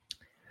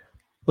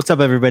What's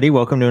up, everybody?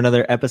 Welcome to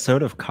another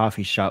episode of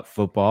Coffee Shop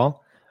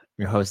Football.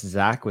 I'm your host,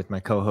 Zach, with my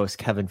co-host,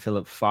 Kevin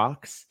Phillip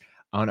Fox,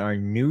 on our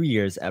New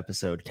Year's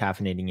episode,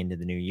 Caffeinating into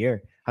the New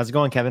Year. How's it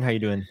going, Kevin? How you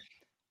doing?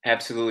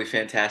 Absolutely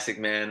fantastic,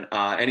 man.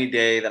 Any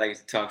day that I get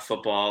to talk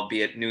football,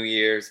 be it New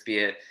Year's, be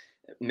it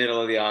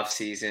middle of the off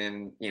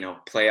season,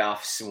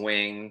 playoff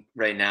swing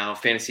right now,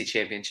 fantasy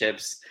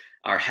championships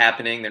are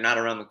happening. They're not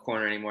around the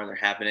corner anymore. They're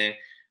happening.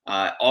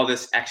 All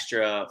this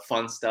extra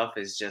fun stuff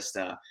is just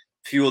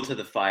fuel to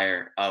the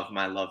fire of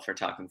my love for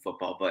talking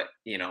football. But,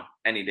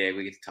 any day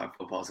we get to talk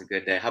football is a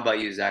good day. How about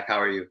you, Zach?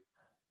 How are you?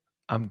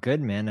 I'm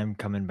good, man. I'm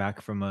coming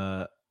back from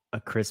a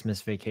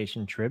Christmas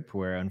vacation trip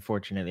where,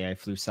 unfortunately, I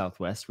flew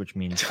Southwest, which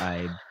means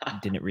I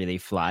didn't really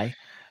fly.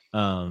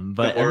 The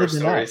But other horror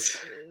than that, stories.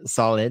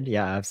 solid.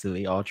 Yeah,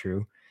 absolutely. All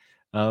true.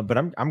 But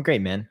I'm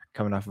great, man.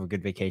 Coming off of a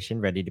good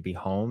vacation, ready to be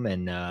home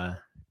and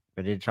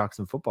ready to talk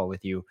some football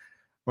with you.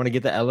 Want to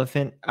get the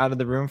elephant out of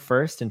the room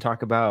first and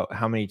talk about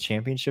how many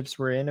championships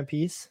we're in a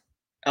piece?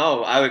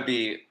 Oh, I would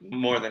be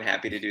more than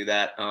happy to do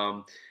that.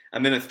 I'm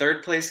in a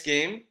third place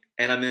game,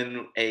 and I'm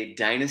in a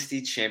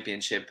dynasty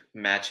championship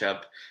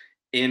matchup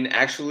in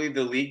actually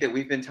the league that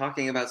we've been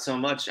talking about so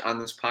much on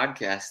this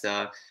podcast.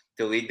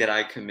 The league that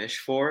I commish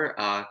for.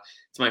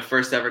 It's my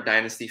first ever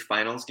dynasty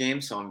finals game,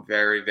 so I'm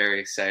very, very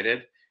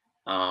excited.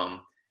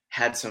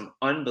 Had some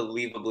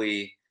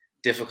unbelievably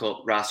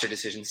difficult roster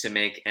decisions to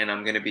make, and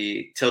I'm going to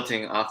be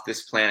tilting off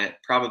this planet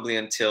probably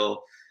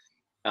until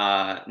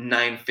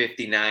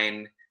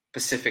 9:59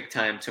 Pacific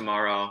time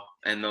tomorrow,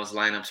 and those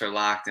lineups are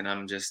locked, and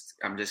I'm just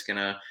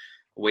gonna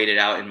wait it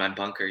out in my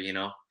bunker.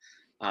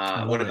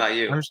 I What love it. about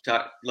you?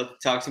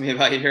 Talk to me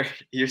about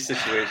your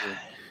situation.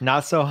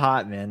 Not so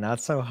hot, man.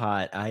 Not so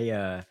hot.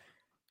 I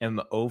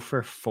am 0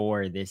 for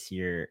 4 this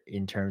year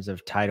in terms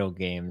of title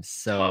games.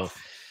 So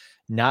Tough.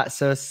 not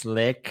so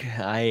slick.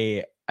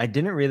 I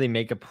didn't really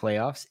make a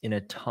playoffs in a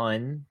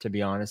ton, to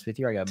be honest with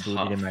you. I got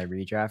booted in Tough. my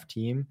redraft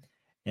team.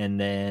 And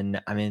then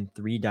I'm in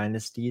 3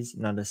 dynasties,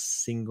 not a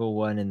single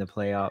one in the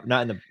playoff,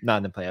 not in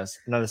the playoffs,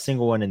 not a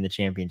single one in the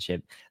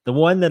championship. The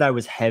one that I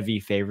was heavy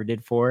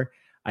favorited for,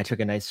 I took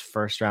a nice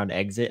first round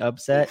exit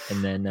upset, and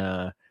Oof.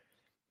 then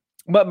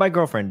but my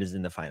girlfriend is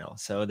in the final,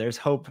 so there's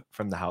hope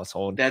from the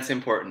household. That's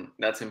important.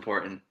 That's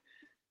important.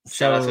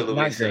 Shout out to So not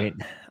Louisa. great.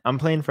 I'm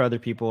playing for other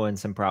people in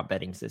some prop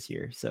bettings this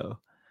year, so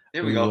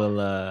There we we go.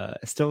 will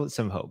still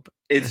some hope.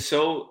 It's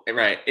so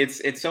right.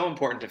 It's so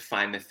important to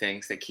find the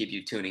things that keep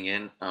you tuning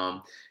in.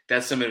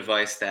 That's some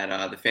advice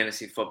that the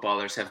fantasy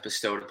footballers have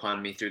bestowed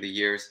upon me through the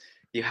years.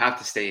 You have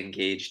to stay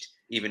engaged,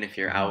 even if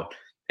you're Mhm. out,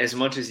 as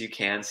much as you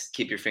can.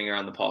 Keep your finger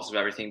on the pulse of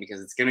everything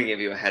because it's going to give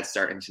you a head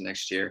start into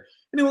next year,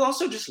 and it will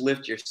also just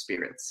lift your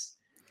spirits.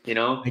 You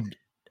know, I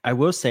I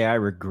will say I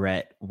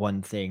regret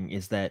one thing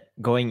is that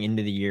going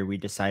into the year we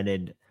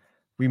decided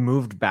we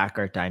moved back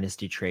our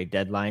dynasty trade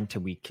deadline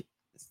to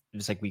it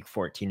was like week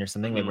 14 or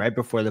something, like hmm right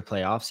before the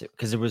playoffs,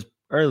 because it was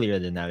earlier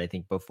than that, I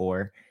think,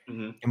 before,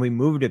 hmm and we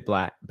moved it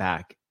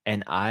back,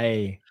 and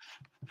I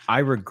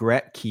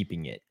regret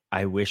keeping it.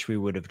 I wish we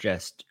would have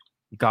just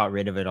got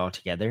rid of it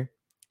altogether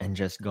and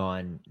just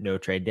gone no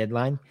trade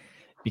deadline,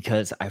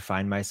 because I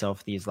find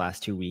myself these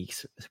last 2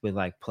 weeks with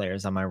like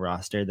players on my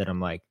roster that I'm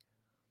like,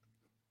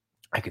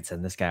 I could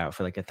send this guy out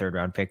for like a third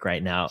round pick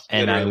right now.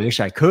 And I literally, wish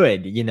I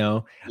could.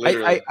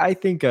 literally. I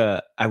think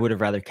I would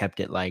have rather kept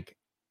it like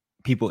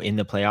people in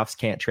the playoffs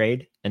can't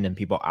trade, and then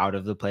people out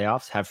of the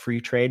playoffs have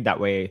free trade. That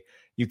way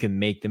you can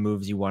make the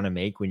moves you want to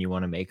make when you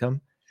want to make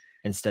them,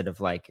 instead of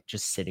like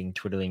just sitting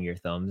twiddling your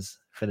thumbs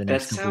for the That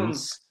next couple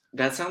weeks.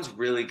 sounds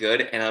really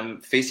good, and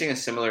I'm facing a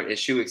similar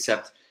issue,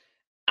 except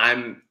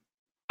I'm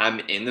I'm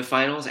in the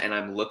finals and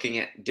I'm looking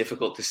at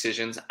difficult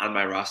decisions on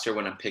my roster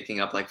when I'm picking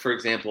up. Like, for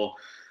example,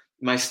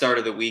 my start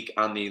of the week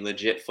on the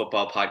Legit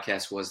Football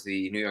podcast was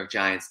the New York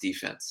Giants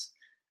defense.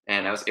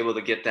 And I was able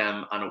to get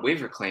them on a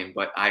waiver claim.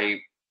 But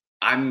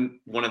I'm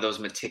one of those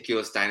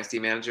meticulous dynasty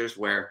managers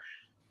where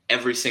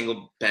every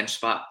single bench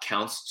spot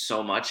counts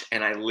so much.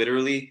 And I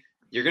literally,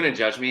 you're going to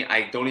judge me.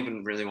 I don't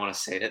even really want to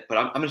say it, but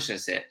I'm just going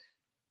to say it.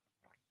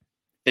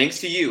 Thanks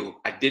to you,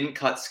 I didn't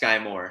cut Sky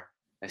Moore.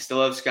 I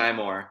still have Sky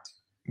Moore,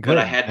 but Good,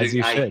 as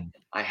you should.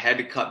 I had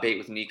to cut bait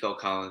with Nico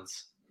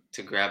Collins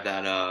to grab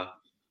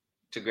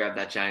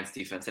that Giants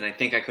defense, and I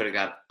think I could have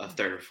got a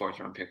third or fourth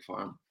round pick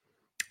for him.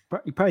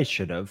 You probably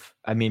should have.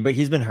 I mean, but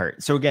he's been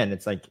hurt. So again,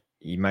 it's like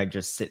you might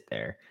just sit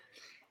there.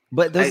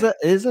 But I it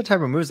is the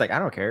type of moves like I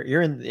don't care.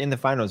 You're in the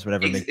finals,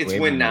 whatever makes the it's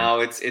waiver win move. now.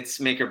 It's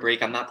make or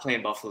break. I'm not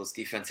playing Buffalo's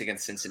defense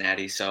against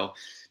Cincinnati, so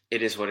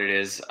it is what it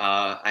is.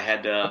 I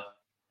had to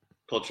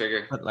pull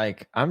trigger. But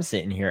like I'm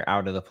sitting here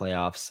out of the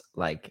playoffs,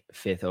 like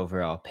 5th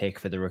overall pick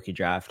for the rookie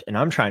draft, and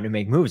I'm trying to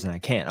make moves and I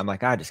can't. I'm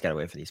like, I just gotta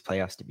wait for these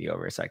playoffs to be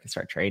over so I can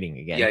start trading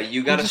again. Yeah,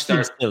 you got Which to just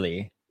seems start.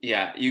 silly.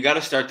 Yeah, you got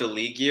to start the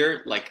league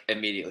year like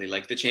immediately.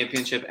 Like the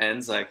championship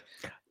ends, like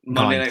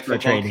Monday Gone. Night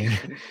Start Football.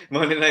 trading.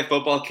 Monday Night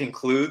Football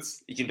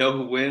concludes. You know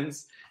who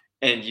wins,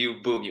 and you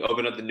boom. You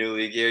open up the new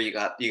league year. You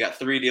got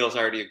 3 deals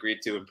already agreed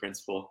to in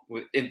principle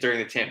during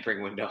the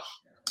tampering window.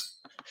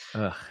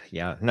 Ugh,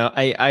 yeah. No,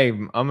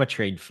 I'm a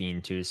trade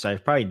fiend too, so I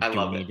probably I do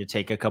love it. need to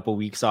take a couple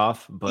weeks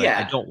off, but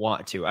I Yeah, don't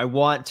want to. I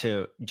want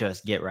to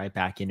just get right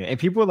back into it. And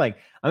people are like,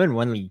 I'm in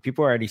one league.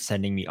 People are already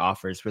sending me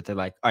offers where they're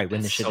like, "All right,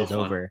 when that's this shit so is fun.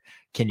 over,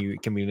 can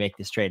we make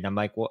this trade?" And I'm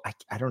like, "Well,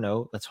 I don't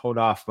know. Let's hold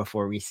off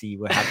before we see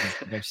what happens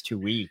the next 2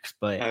 weeks."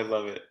 But I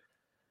love it.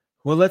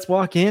 well, let's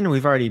walk in.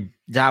 We've already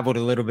dabbled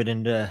a little bit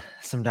into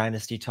some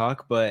dynasty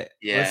talk, but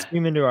let's Yeah.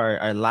 stream into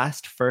our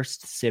last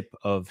first sip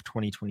of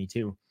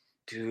 2022.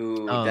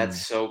 Dude, that's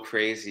Um, so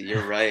crazy.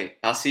 You're right.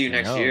 I'll see you I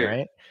next know, year.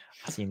 right?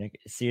 I'll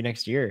see you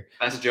next year.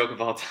 Best joke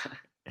of all time.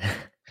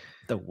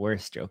 The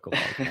worst joke of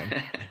all time.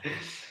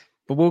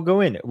 But we'll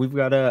go in. We've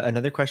got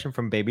another question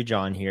from Baby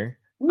John here.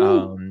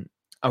 Woo! Um,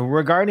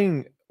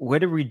 regarding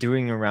what are we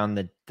doing around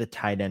the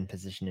tight end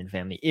position in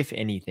family, if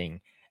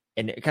anything,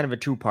 and kind of a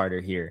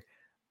two-parter here.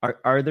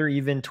 Are there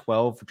even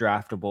 12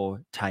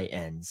 draftable tight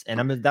ends? And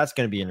that's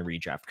going to be in a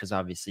redraft because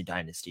obviously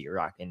Dynasty you're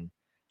rocking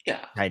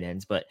Yeah. tight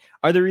ends, but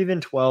are there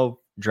even 12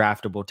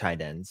 draftable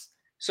tight ends?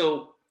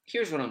 So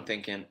here's what I'm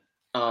thinking.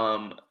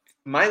 Um,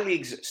 my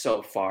leagues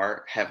so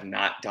far have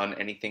not done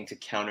anything to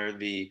counter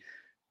the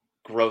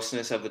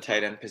grossness of the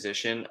tight end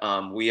position.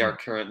 We are Mm,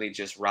 currently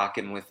just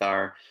rocking with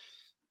our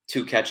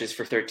 2 catches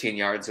for 13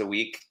 yards a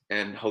week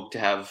and hope to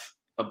have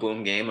a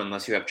boom game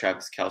unless you have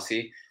Travis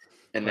Kelsey,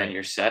 and then right.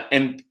 you're set.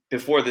 And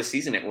before this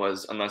season, it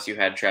was unless you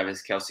had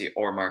Travis Kelsey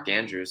or Mark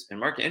Andrews, and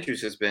Mark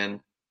Andrews has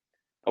been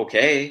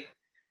okay.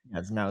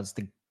 As now it's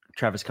the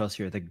Travis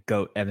Kelsey or the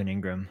GOAT Evan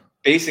Ingram.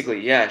 Basically,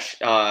 yeah,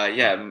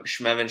 yeah,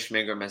 Shmevin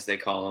Schmigram as they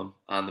call him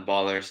on the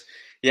Ballers.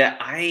 Yeah,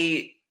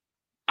 I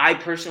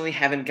personally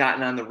haven't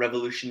gotten on the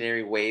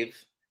revolutionary wave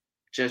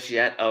just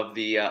yet of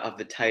the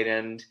tight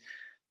end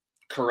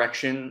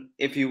correction,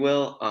 if you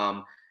will.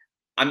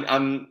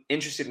 I'm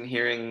interested in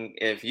hearing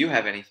if you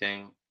have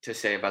anything to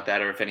say about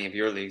that, or if any of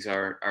your leagues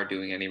are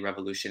doing any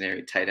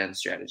revolutionary tight end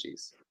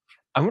strategies.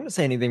 I wouldn't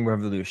say anything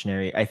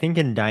revolutionary. I think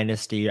in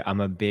Dynasty, I'm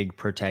a big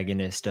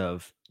protagonist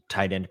of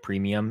tight end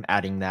premium,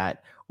 adding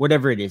that,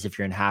 whatever it is, if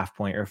you're in half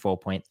point or full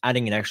point,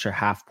 adding an extra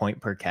half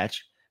point per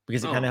catch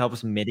because it kind of Oh,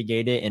 helps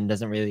mitigate it and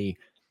doesn't really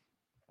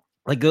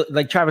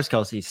like Travis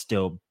Kelsey is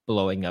still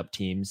blowing up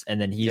teams. And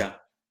then he's yeah,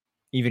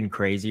 even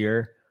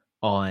crazier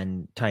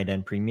on tight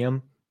end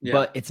premium, yeah,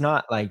 but it's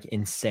not like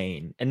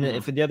insane. And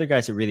then for mhm, the other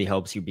guys, it really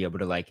helps you be able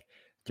to like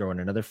throw in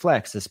another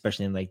flex,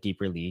 especially in like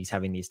deeper leagues,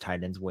 having these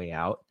tight ends way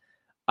out.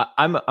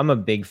 I'm a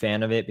big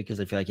fan of it because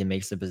I feel like it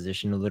makes the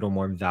position a little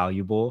more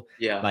valuable.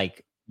 yeah,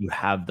 Like you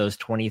have those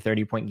 20,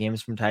 30 point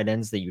games from tight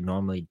ends that you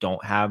normally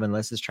don't have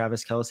unless it's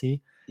Travis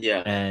Kelsey.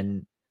 yeah.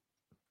 And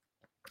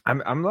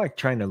I'm like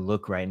trying to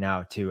look right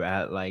now too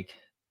at like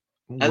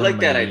I one of like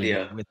my that leagues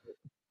idea. with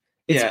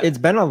Yeah, it's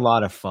been a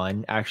lot of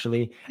fun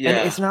actually. And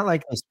yeah, it's not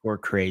like they score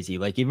crazy.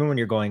 Like even when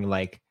you're going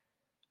like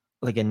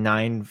a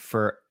 9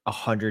 for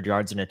 100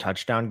 yards in a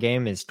touchdown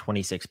game is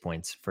 26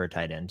 points for a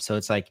tight end. So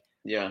it's like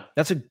yeah,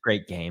 that's a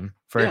great game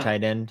for a yeah,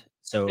 tight end.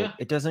 So yeah,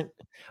 it doesn't,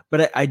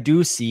 but I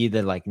do see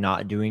that like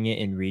not doing it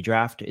in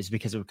redraft is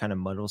because it would kind of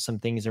muddle some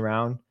things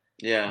around.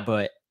 yeah,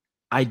 But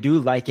I do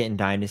like it in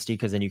Dynasty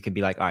because then you can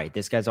be like, all right,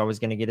 this guy's always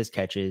going to get his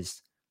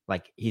catches.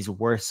 Like he's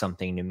worth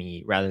something to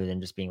me rather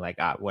than just being like,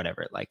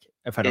 whatever. Like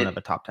if I don't have it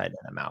a top tight end,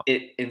 I'm out.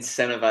 it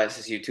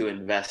incentivizes you to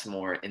invest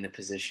more in the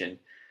position.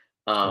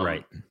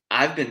 Right.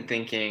 I've been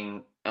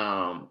thinking,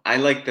 I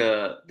like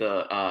the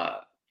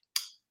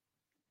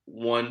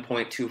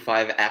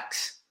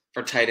 1.25x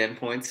for tight end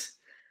points.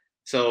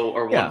 So,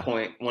 or Yeah.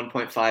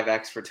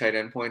 1.5x for tight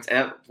end points.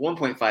 And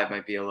 1.5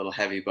 might be a little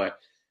heavy, but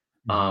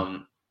Mhm.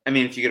 I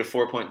mean, if you get a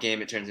 4 point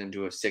game, it turns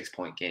into a 6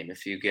 point game.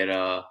 If you get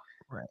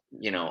Right.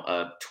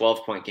 a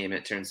 12 point game,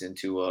 it turns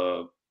into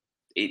a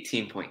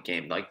 18 point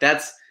game. Like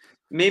that's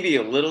maybe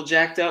a little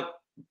jacked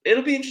up.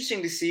 It'll be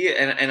interesting to see it,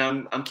 and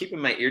I'm keeping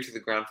my ear to the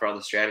ground for all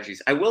the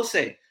strategies. I will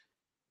say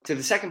to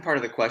the second part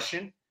of the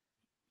question,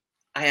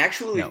 I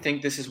actually No,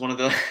 think this is one of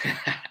the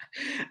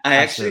I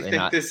actually absolutely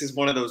think not. this is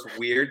one of those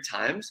weird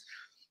times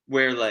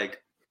where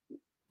like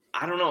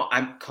I don't know,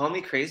 I'm call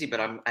me crazy, but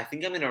I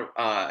think I'm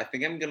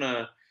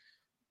gonna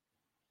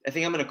I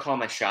think I'm gonna call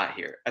my shot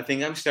here. I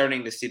think I'm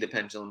starting to see the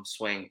pendulum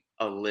swing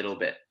a little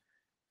bit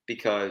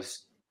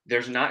because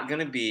there's not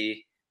gonna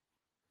be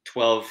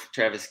 12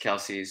 Travis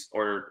Kelce's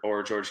or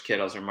George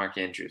Kittles or Mark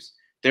Andrews.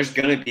 There's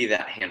gonna be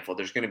that handful.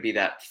 There's gonna be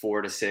that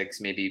 4 to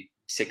 6, maybe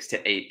 6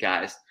 to 8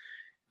 guys.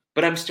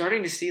 But I'm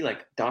starting to see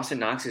like Dawson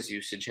Knox's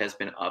usage has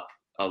been up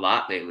a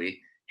lot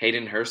lately.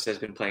 Hayden Hurst has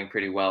been playing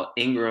pretty well.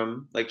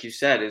 Ingram, like you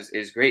said,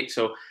 is great.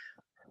 So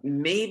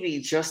maybe,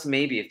 just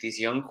maybe, if these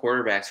young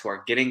quarterbacks who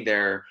are getting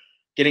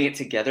it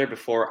together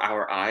before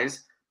our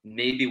eyes,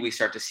 maybe we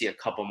start to see a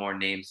couple more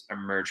names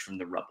emerge from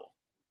the rubble.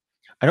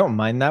 I don't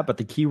mind that, but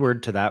the key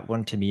word to that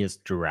one to me is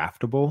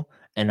draftable.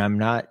 And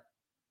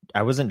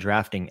I wasn't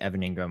drafting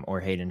Evan Ingram or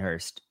Hayden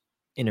Hurst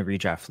in a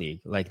redraft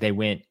league. Like they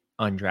went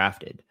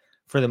undrafted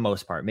for the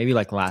most part, maybe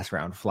like last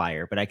round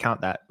flyer, but I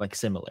count that like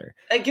similar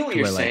I get what to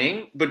you're where like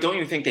saying, but don't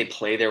you think they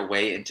play their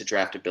way into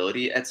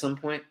draftability at some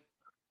point?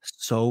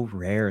 so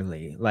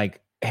rarely,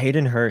 like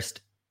Hayden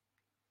Hurst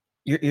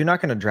you're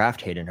not going to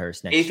draft Hayden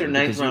Hurst next Eighth or year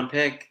ninth because round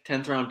pick,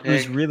 10th round he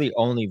was pick. really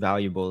only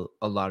valuable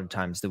a lot of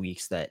times the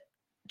weeks that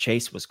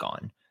Chase was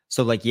gone.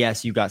 So like,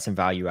 yes, you got some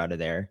value out of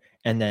there,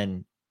 and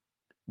then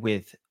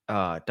with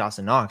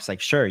Dawson Knox,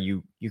 like sure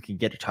you can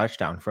get a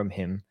touchdown from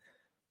him,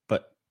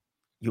 but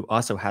you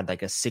also had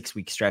like a 6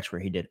 week stretch where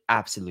he did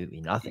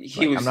absolutely nothing. He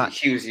Like I'm was not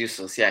he was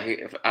useless. Yeah,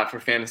 for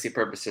fantasy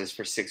purposes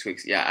for 6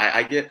 weeks. Yeah,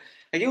 I get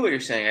what you're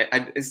saying.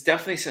 It's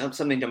definitely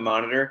something to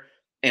monitor,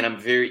 and I'm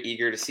very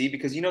eager to see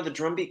because the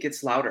drumbeat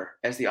gets louder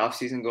as the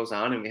offseason goes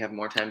on, and we have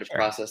more time to sure.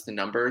 process the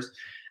numbers.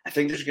 I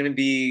think there's going to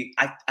be.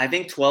 I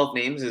think 12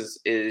 names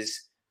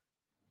is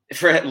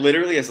for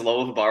literally as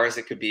low of a bar as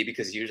it could be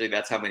because usually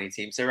that's how many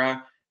teams there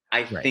are.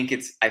 Right. I think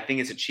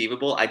it's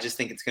achievable. I just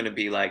think it's going to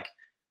be like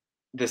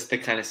the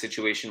kind of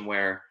situation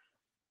where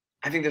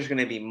I think there's going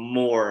to be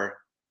more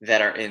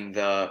that are in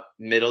the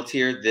middle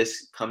tier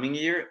this coming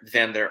year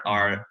than there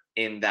are Mhm.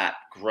 in that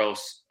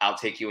gross. I'll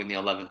take you in the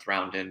 11th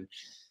round and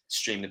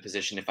stream the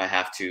position if I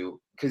have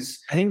to. Because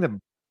I think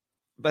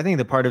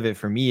the part of it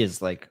for me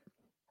is like,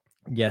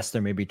 yes,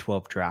 there may be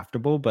 12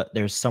 draftable, but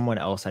there's someone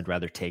else I'd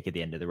rather take at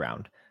the end of the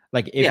round.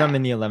 Like if yeah, I'm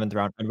in the 11th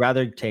round, I'd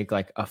rather take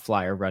like a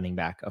flyer running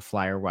back, a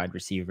flyer wide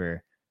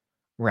receiver,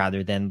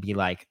 rather than be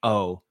like,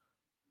 oh,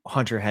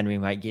 Hunter Henry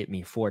might get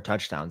me 4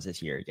 touchdowns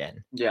this year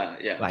again. yeah,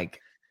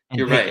 Like, and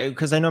you're pick right.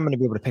 because I know I'm going to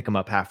be able to pick him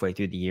up halfway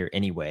through the year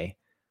anyway,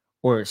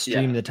 or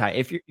stream Yeah, the tie.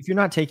 If you're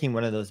not taking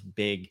one of those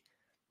big,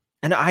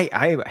 and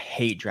I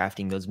hate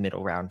drafting those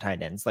middle round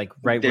tight ends, like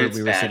right where it's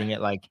we were bad. sitting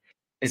at like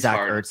It's Zach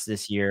hard. Ertz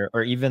this year,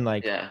 or even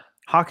like Yeah,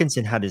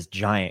 Hawkinson had his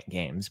giant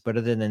games. But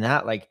other than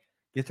that, like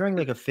you're throwing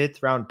like a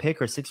 5th round pick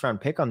or 6th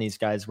round pick on these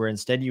guys, where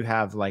instead you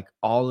have like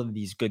all of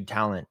these good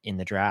talent in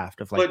the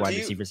draft of like but wide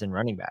receivers and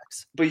running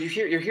backs.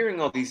 you're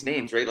hearing all these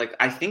names, right? Like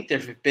I think there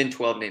have been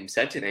 12 names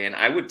said today, and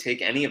I would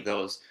take any of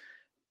those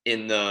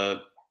in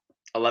the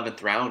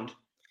 11th round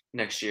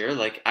next year.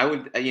 Like I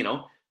would,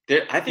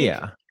 there.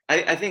 Yeah,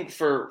 I think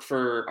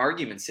for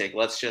argument's sake,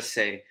 let's just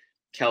say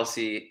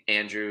Kelsey,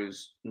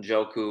 Andrews,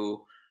 Njoku,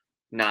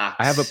 I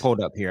have it Knox.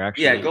 pulled up here Yeah,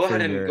 actually for go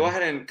your.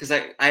 ahead and because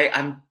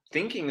I'm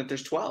thinking that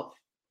there's 12.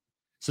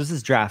 So this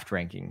is draft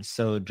rankings.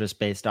 So just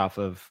based off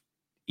of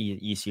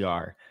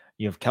ECR,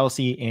 you have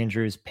Kelsey,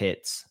 Andrews,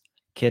 Pitts,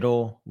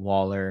 Kittle,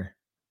 Waller,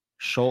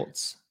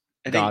 Schultz,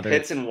 I think Goddard.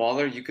 Pitts and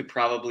Waller, you could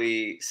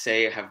probably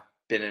say have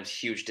been a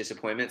huge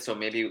disappointment. So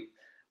maybe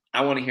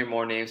I want to hear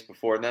more names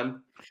before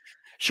them.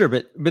 Sure,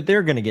 but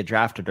they're going to get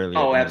drafted earlier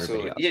Oh, than everybody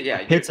absolutely. else. Yeah, yeah.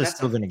 Like Pitts is That's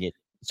still a going to get.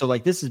 So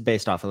like this is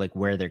based off of like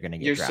where they're going to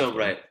get You're so drafted.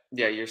 right.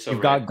 Yeah, you're so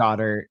You've right. got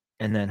Goddard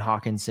and then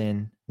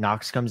Hawkinson.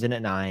 Knox comes in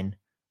at 9.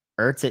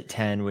 Ertz at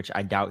 10, which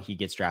I doubt he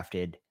gets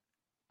drafted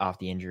off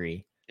the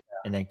injury,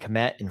 and then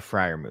Komet and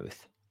Fryermuth.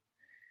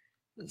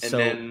 And So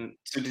then,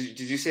 so did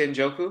you say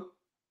Njoku?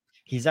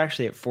 he's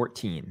actually at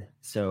 14.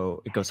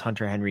 So it goes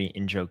Hunter Henry,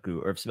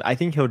 Njoku, or I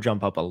think he'll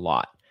jump up a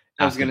lot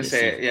I was after gonna this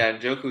say, season. yeah,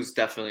 Njoku's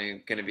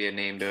definitely gonna be a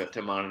name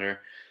to monitor.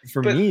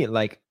 For But me,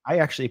 like I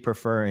actually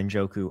prefer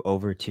Njoku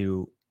over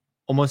to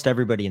almost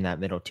everybody in that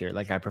middle tier.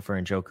 Like I prefer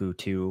Njoku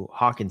to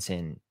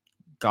Hawkinson,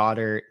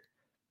 Goddard,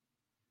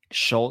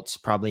 Schultz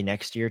probably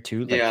next year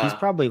too. Like he's yeah,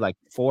 probably like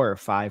 4 or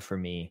 5 for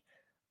me,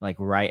 like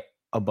right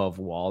above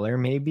Waller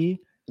maybe,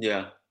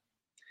 yeah,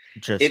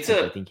 just it's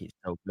because I a think he's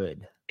so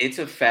good. it's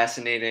a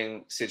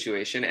fascinating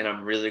situation, and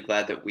I'm really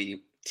glad that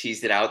we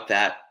teased it out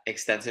that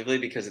extensively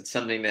because it's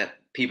something that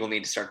people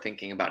need to start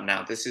thinking about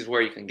now. This is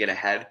where you can get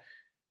ahead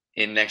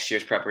in next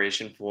year's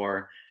preparation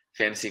for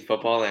fantasy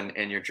football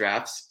and your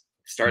drafts.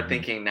 Start Mhm.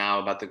 thinking now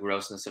about the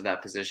grossness of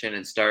that position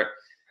and start,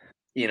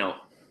 you know,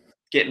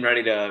 getting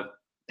ready to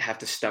have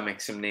to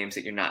stomach some names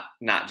that you're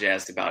not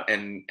jazzed about.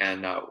 And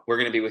we're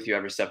going to be with you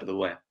every step of the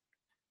way.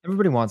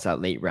 Everybody wants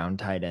that late round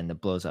tight end that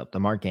blows up the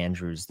Mark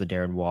Andrews, the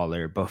Darren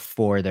Waller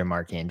before they're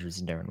Mark Andrews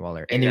and Darren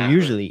Waller. And there Exactly.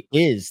 usually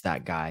is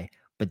that guy,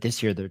 but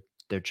this year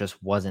there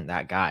just wasn't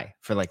that guy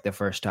for like the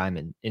first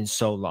time in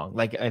so long.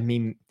 Like I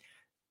mean,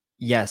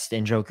 yes,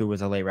 Njoku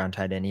was a late round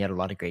tight end. He had a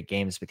lot of great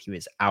games, but he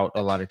was out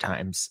a lot of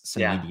times,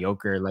 some Yeah.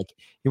 mediocre. Like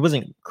he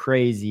wasn't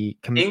crazy.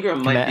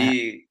 Ingram might Komet,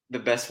 be the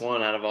best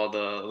one out of all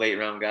the late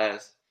round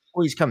guys.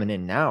 well, he's coming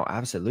in now,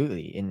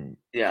 absolutely, and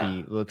Yeah.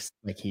 he looks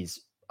like he's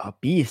a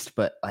beast.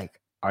 But like,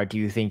 do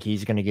you think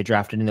he's going to get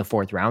drafted in the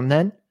 4th round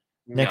then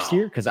next No,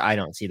 year? Because I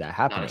don't see that not a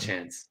happening.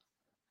 chance.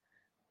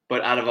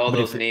 But out of all But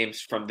if those you're,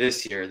 names from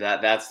this year,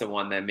 that's the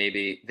one that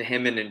maybe the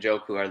him and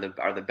Njoku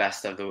are the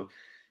best of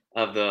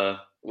the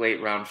late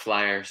round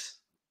flyers.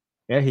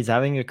 yeah, he's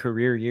having a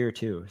career year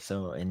too.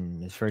 So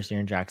in his first year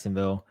in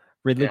Jacksonville,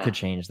 Ridley Yeah. could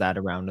change that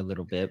around a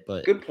little bit,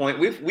 but Good point.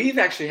 We've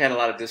actually had a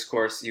lot of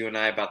discourse, you and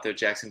I, about the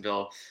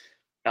Jacksonville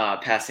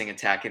passing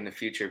attack in the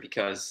future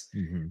because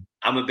mhm.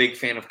 I'm a big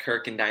fan of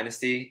Kirk and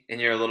Dynasty, and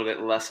you're a little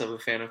bit less of a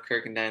fan of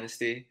Kirk and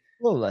Dynasty.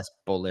 A little less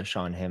bullish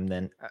on him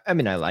than I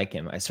mean, I like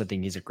him. I still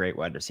think he's a great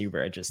wide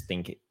receiver. I just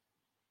think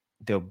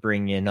they'll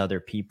bring in other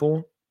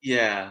people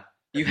Yeah,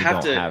 that you we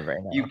have don't to. have right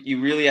now.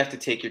 You really have to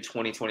take your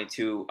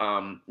 2022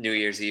 New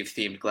Year's Eve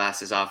themed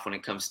glasses off when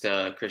it comes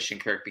to Christian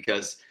Kirk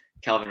because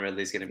Calvin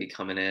Ridley's going to be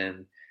coming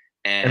in.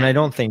 And I And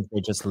don't think they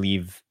just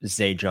leave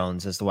Zay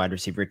Jones as the wide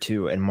receiver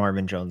 2 and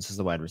Marvin Jones as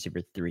the wide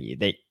receiver 3.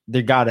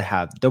 They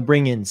gotta they'll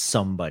bring in the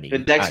somebody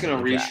deck's out of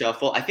gonna the draft.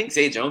 reshuffle. I think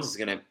Zay Jones is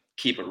gonna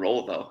keep a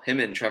role though. Him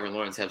and Trevor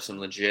Lawrence have some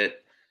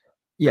legit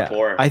Yeah,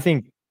 rapport. I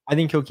think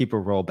he'll keep a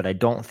role, but I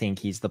don't think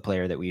he's the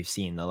player that we've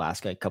seen the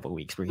last like, couple of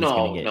weeks where he's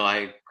gonna No, get. no,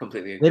 I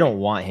completely They agree. don't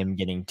want him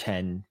getting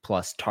 10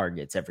 plus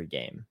targets every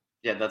game.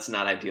 Yeah, that's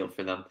not ideal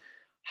for them.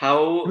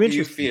 How I'm do you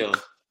interested. feel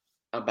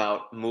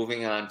about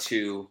moving on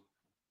to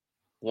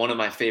one of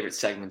my favorite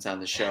segments on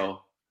the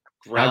show,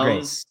 Not great.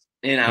 grounds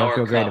in Don't our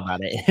feel great cup? about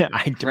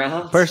it.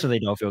 Grounds. Personally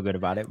don't feel good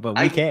about it, but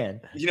we I, can.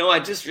 I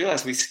just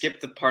realized we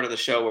skipped the part of the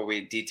show where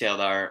we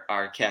detailed our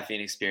caffeine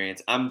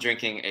experience. I'm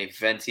drinking a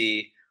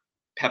venti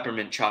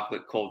peppermint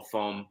chocolate cold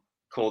foam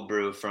cold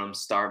brew from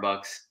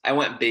Starbucks. I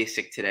went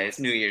basic today. It's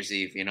New Year's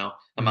Eve,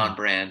 I'm Mhm. on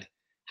brand.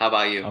 How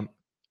about you? Um,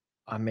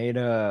 I made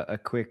a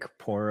quick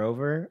pour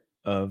over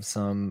of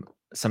some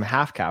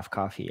half calf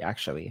coffee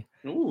actually.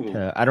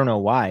 Ooh. I don't know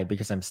why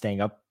because I'm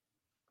staying up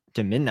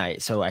to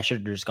midnight, so I should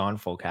have just gone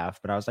full calf.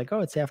 But I was like,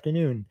 oh, it's the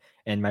afternoon,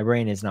 and my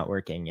brain is not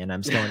working, and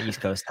I'm still on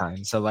East Coast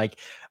time. So like,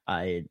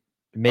 I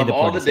made the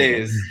poor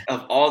decision.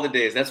 Of all the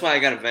days, that's why I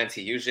got a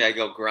venti. Usually I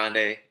go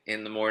grande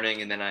in the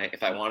morning, and then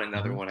if I want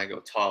another Mhm. one, I go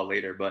tall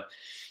later. But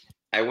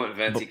I went But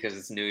venti because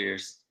it's New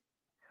Year's.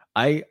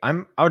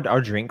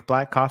 I'll drink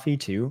black coffee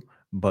too,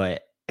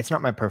 but it's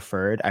not my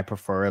preferred. I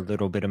prefer a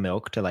little bit of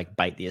milk to like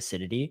bite the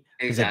acidity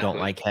because I don't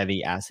Exactly. like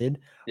heavy acid.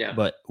 Yeah.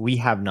 But we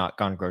have not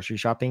gone grocery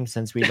shopping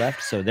since we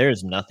left, so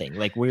there's nothing.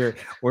 Like we're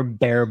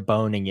bare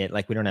boning it.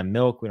 Like we don't have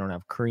milk, we don't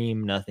have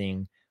cream,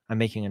 nothing. I'm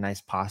making a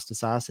nice pasta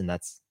sauce, and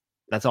that's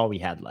all we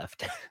had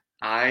left.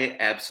 I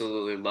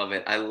absolutely love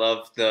it. I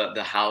love the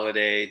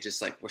holiday,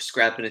 just like we're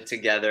scrapping it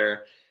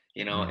together.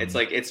 It's Mhm.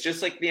 like it's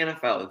just like the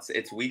NFL.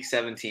 It's week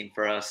 17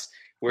 for us.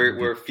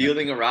 We're Yep.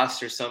 fielding a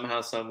roster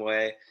somehow, some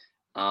way.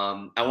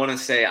 I want to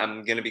say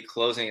I'm going to be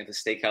closing at the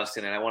steakhouse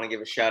tonight. I want to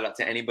give a shout out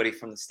to anybody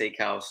from the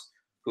steakhouse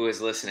who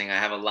is listening. I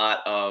have a lot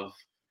of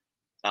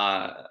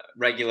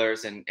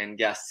regulars and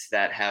guests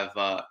that have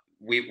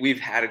we've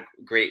had a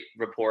great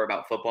rapport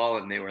about football,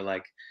 and they were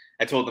like,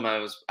 I told them I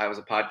was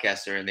a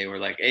podcaster, and they were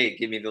like, hey,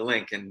 give me the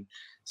link, and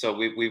so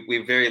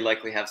we very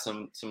likely have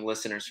some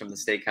listeners from the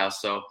steakhouse.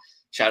 So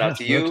shout Yeah, out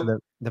to shout out to you.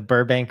 the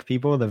Burbank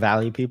people, the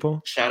Valley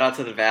people. Shout out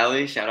to the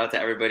Valley. Shout out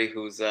to everybody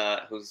who's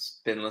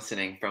been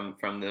listening from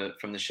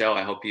the show.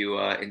 I hope you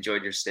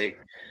enjoyed your steak.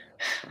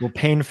 Well,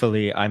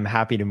 painfully, I'm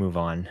happy to move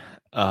on.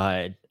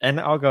 And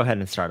I'll go ahead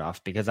and start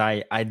off because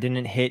I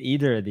didn't hit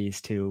either of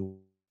these two.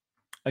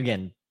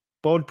 Again,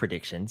 bold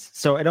predictions,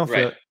 so I don't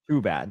Right. feel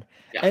too bad.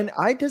 Yeah. And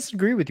I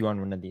disagree with you on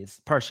one of these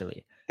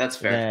partially. That's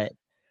fair. That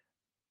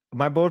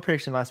my bold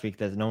prediction last week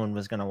that no one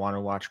was going to want to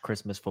watch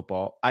Christmas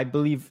football. I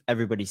believe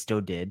everybody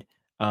still did.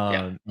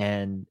 Yeah.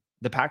 And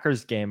the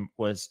Packers game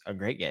was a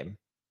great game,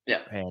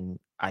 Yeah. and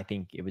I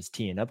think it was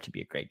teeing up to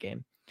be a great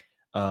game.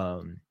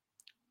 Um,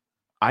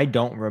 I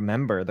don't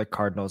remember the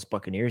Cardinals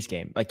Buccaneers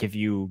game. Like if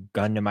you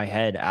gun to my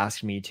head,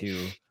 ask me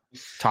to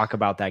talk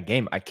about that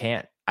game, I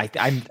can't.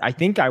 I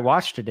think I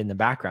watched it in the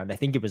background. I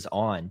think it was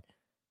on.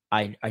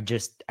 I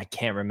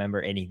can't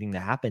remember anything that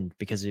happened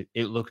because it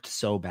looked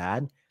so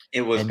bad.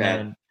 It was And bad.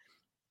 then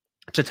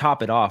to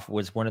top it off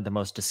was one of the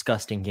most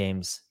disgusting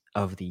games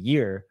of the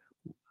year,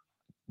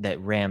 that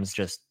Rams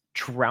just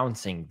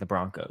trouncing the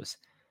Broncos.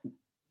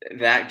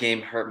 That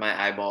game hurt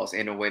my eyeballs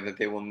in a way that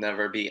they will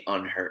never be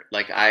unhurt.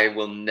 Like I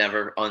will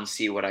never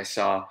unsee what I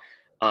saw.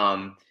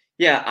 Um,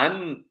 yeah,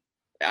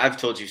 I've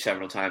told you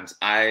several times.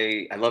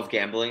 I love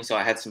gambling, so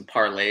I had some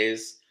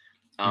parlays.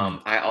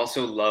 Mm, I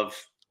also love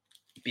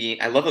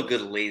I love a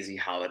good lazy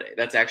holiday.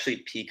 That's actually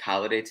peak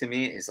holiday to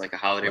me. Is like a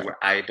holiday right. where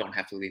I don't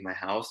have to leave my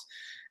house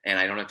and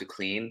I don't have to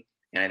clean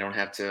and I don't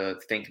have to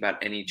think about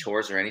any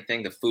chores or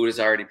anything. The food is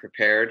already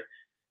prepared.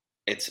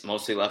 It's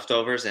mostly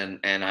leftovers, and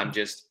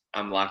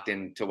I'm locked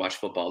in to watch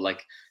football.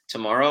 Like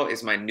tomorrow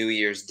is my New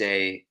Year's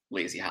Day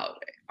lazy holiday.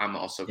 I'm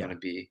also going Yeah. to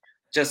be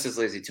just as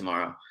lazy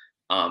tomorrow.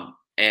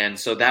 And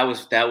so that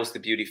was the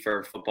beauty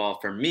for football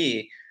for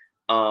me.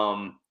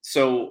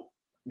 So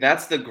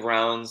that's the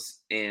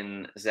grounds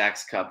in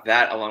Zach's cup.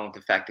 That along with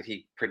the fact that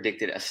he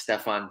predicted a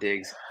Stephon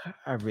Diggs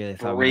I really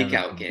thought we'd have a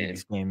breakout good game.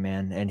 Diggs game,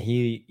 man. And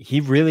he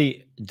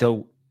really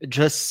though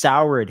just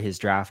soured his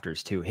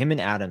drafters too. Him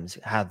and Adams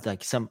had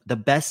like some the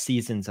best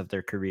seasons of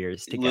their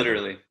careers together.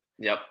 Literally.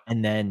 Yep.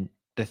 And then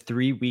the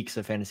 3 weeks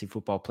of fantasy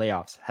football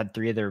playoffs had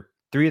three of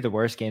the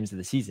worst games of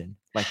the season.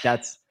 Like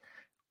that's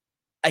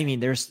I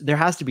mean, there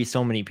has to be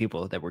so many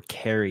people that were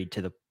carried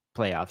to the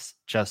playoffs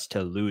just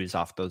to lose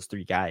off those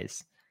three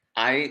guys.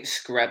 I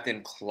scrapped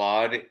and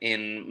clawed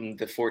in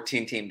the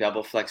 14 team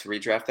double flex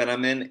redraft that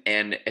I'm in.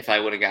 And if I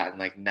would have gotten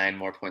like 9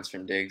 more points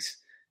from Diggs,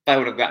 if I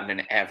would have gotten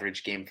an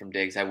average game from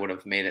Diggs, I would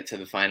have made it to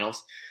the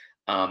finals.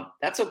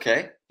 That's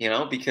okay,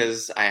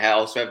 because I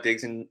also have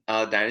Diggs in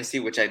Dynasty,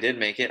 which I did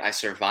make it. I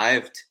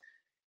survived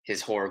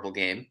his horrible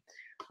game.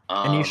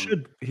 And Um,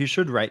 he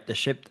should right the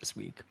ship this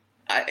week.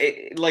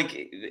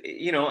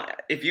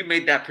 if you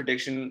made that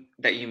prediction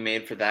that you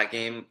made for that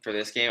game, for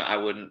this game, I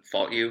wouldn't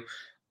fault you.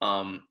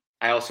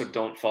 I also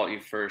don't fault you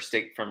for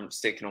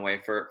sticking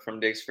away from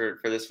Diggs for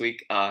this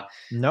week.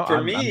 No, For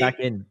I'm back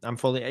me, in. I'm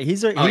fully. oh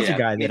He's a yeah,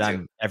 guy me that too.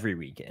 I'm every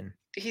week in.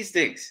 He's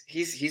Diggs.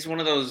 He's one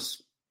of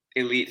those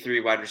elite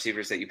 3 wide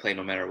receivers that you play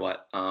no matter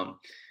what.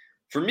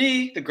 For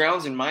me, the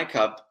ground's in my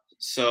cup.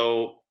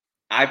 So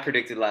I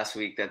predicted last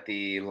week that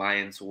the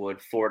Lions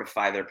would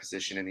fortify their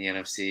position in the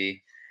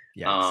NFC.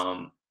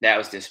 Yikes. That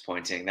was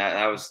disappointing.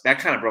 That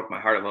kind of broke my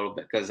heart a little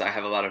bit because I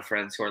have a lot of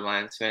friends who are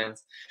Lions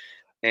fans,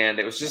 and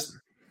it was Yeah. just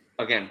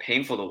again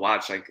painful to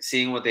watch. Like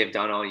seeing what they've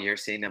done all year,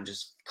 seeing them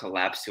just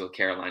collapse to a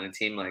Carolina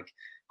team, like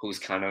who's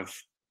kind of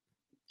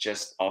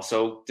just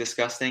also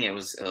disgusting. It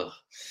was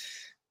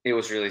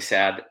really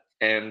sad.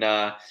 And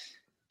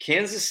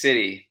Kansas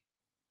City,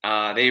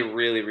 they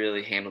really,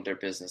 really handled their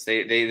business.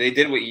 They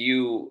did what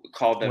you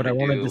called them What to I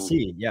wanted to do.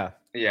 see. Yeah.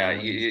 What I Yeah,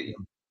 wanted to see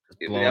him just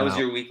blow that him was out.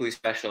 your weekly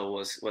special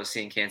was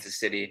seeing Kansas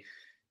City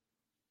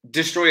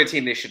destroy a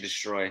team they should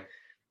destroy,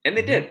 and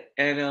they Hmm. did.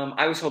 And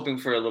I was hoping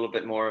for a little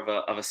bit more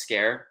of a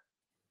scare,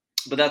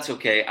 but that's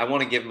okay. I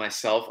want to give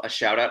myself a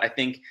shout out. I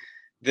think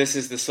this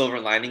is the silver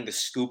lining, the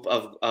scoop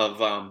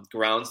of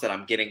grounds that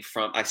I'm getting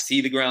from. I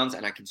see the grounds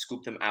and I can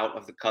scoop them out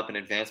of the cup in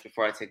advance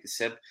before I take the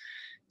sip.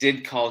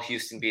 Did call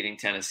Houston beating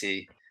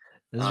Tennessee.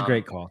 This is a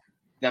great Um, call.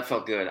 that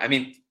felt good. I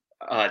mean,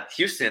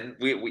 Houston,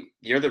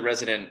 you're the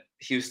resident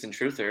Houston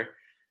truther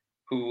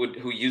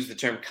who used the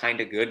term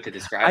 "kind of good" to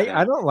describe I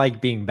them. don't like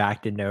being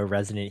backed into a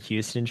resident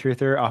Houston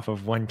truther off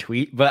of one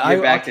tweet, but You're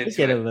I'll backed take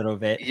into it a it. little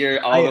bit.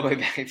 You're all the I way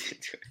backed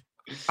into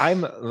it.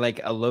 I'm like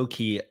a low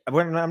key.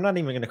 I'm not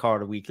even going to call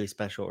it a weekly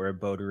special or a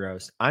Boda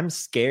roast. I'm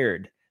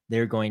scared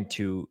they're going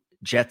to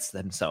Jets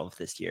themselves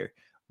this year,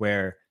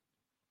 where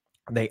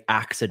they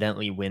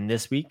accidentally win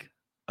this week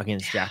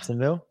against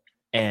Jacksonville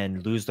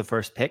and lose the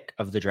first pick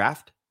of the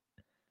draft,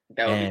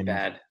 That would be and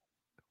bad.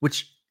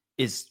 which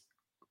is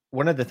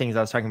one of the things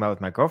I was talking about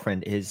with my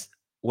girlfriend is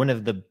one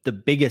of the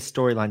biggest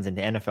storylines in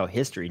NFL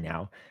history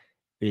now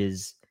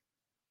is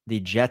the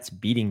Jets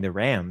beating the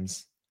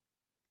Rams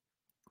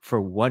for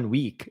 1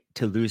 week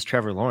to lose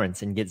Trevor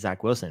Lawrence and get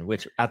Zach Wilson,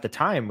 which at the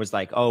time was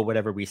like, oh,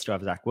 whatever, we still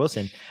have Zach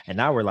Wilson. And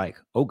now we're like,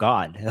 oh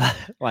God.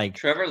 Like,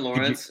 Trevor could you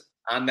Lawrence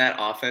on that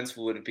offense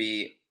would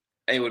be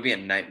a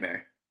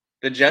nightmare.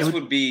 The Jets it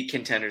would would be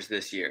contenders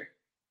this year.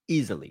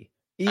 easily,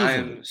 I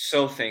am easily.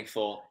 so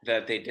thankful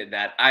that they did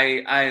that.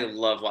 I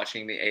love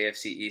watching the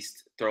AFC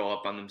East throw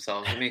up on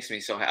themselves. It makes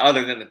me so happy.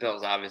 Other than the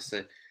Bills,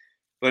 obviously,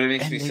 but it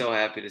makes me And so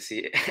happy to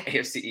see AFC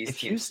if East teams.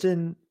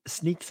 Houston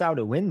sneaks out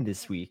a win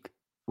this week,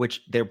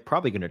 which they're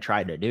probably going to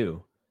try to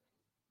do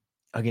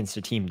against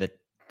a team that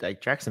like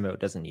Jacksonville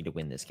doesn't need to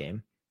win this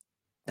game,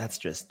 that's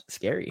just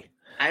scary.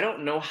 I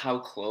don't know how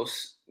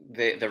close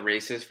the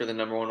race is for the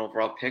number 1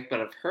 overall pick,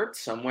 but I've heard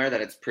somewhere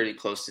that it's pretty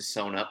close to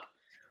sewn up.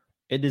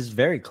 It is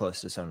very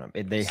close to Sonum.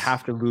 They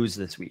have to lose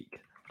this week.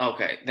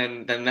 Okay,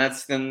 then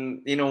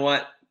you know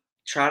what?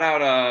 Trot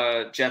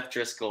out Jeff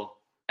Driscoll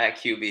at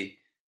QB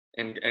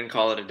and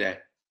call it a day.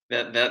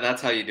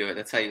 That's how you do it.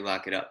 That's how you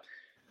lock it up.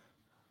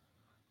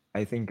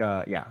 I think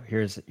yeah,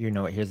 here's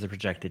here's the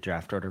projected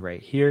draft order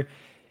right here.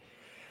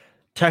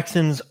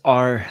 Texans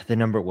are the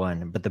number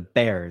 1, but the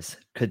Bears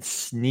could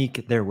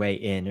sneak their way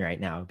in right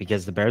now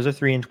because the Bears are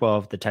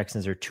 3-12, the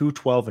Texans are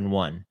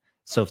 2-12-1.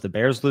 So if the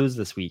Bears lose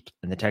this week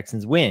and the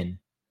Texans win,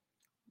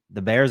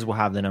 the Bears will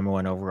have the number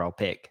 1 overall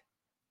pick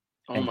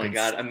Oh and my can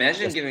God!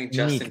 just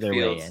sneak their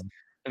way in.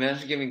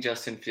 Imagine giving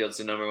Justin Fields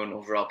the number 1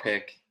 overall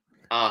pick.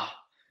 Ah,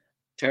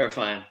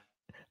 terrifying.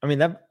 I mean,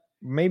 that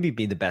maybe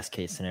be the best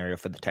case scenario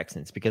for the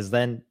Texans because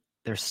then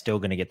they're still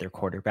going to get their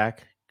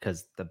quarterback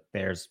because the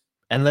Bears,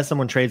 unless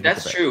someone trades with the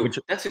That's Bears,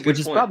 true. That's a which good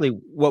is point. probably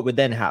what would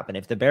then happen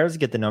if the Bears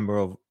get the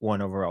number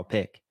 1 overall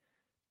pick.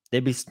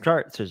 They'd be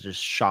start to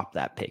just shop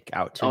that pick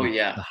out Oh to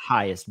yeah, the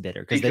highest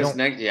bidder because they because don't.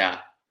 next yeah,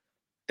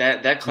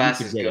 that You class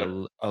could is get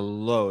good. a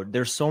load.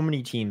 There's so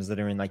many teams that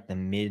are in like the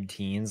mid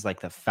teens, like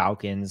the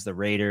Falcons, the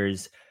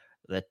Raiders,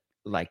 the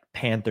like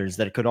Panthers,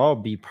 that could all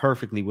be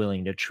perfectly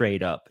willing to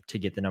trade up to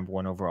get the number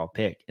 1 overall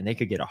pick, and they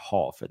could get a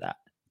haul for that.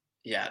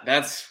 Yeah,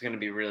 that's going to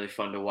be really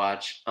fun to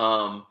watch.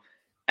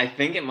 I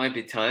think it might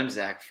be time,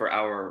 Zach, for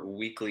our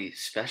weekly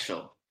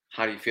special.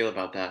 How do you feel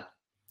about that?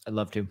 I'd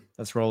love to.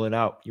 Let's roll it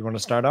out. You want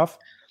to start off?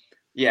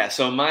 Yeah,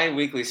 so my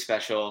weekly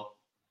special,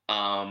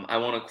 I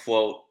want to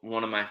quote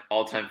one of my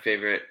all-time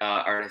favorite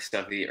artists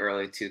of the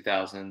early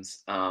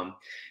 2000s.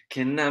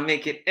 Can I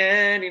make it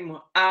any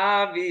more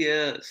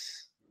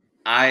obvious?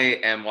 I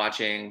am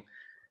watching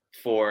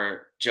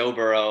for Joe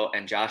Burrow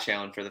and Josh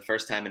Allen for the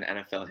first time in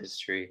NFL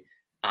history.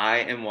 I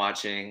am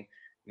watching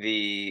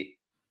the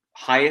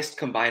highest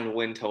combined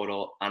win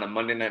total on a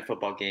Monday Night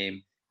Football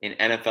game in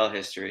NFL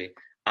history.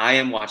 I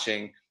am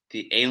watching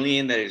the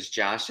alien that is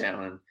Josh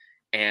Allen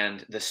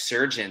and the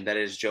surgeon that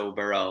is Joe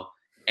Burrow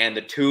and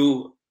the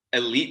two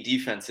elite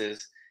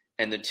defenses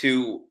and the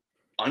two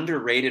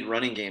underrated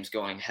running games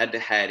going head to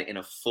head in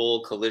a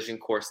full collision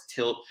course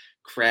tilt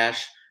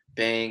crash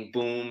bang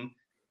boom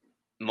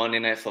Monday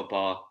Night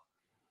Football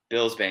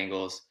Bills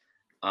Bengals.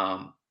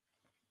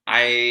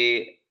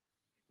 I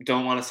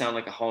don't want to sound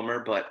like a homer,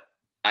 but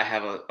I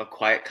have a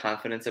quiet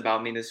confidence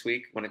about me this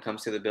week when it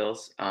comes to the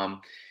Bills.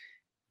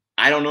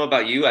 I don't know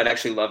about you. I'd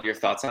actually love your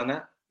thoughts on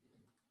that.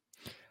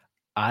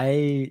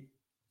 I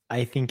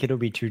I think it'll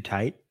be too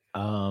tight.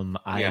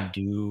 Yeah.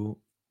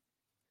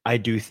 I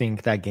do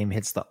think that game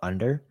hits the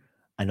under.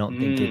 I don't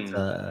think it's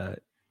Mm.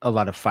 a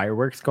lot of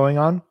fireworks going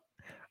on.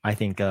 I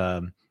think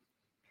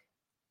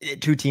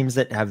 2 teams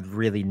that have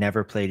really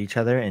never played each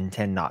other and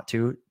tend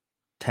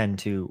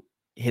to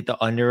hit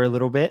the under a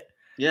little bit.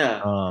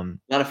 Yeah. Um,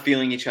 A lot of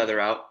feeling each other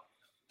out.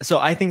 so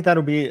I think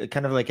that'll be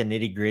kind of like a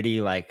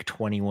nitty-gritty, like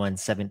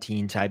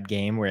 21-17 type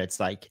game where it's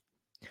like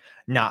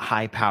not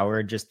high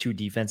powered, just 2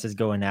 defenses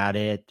going at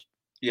it.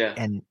 Yeah.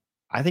 And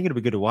I think it'll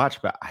be good to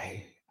watch, but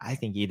I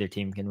think either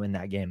team can win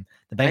that game.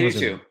 The I do Bengals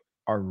too.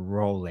 are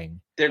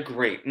rolling. They're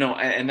great. No,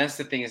 and that's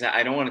the thing is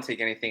I don't want to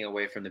take anything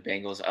away from the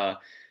Bengals.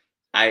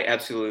 I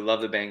absolutely love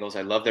the Bengals.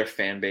 I love their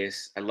fan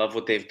base. I love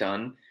what they've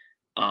done.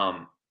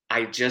 Um,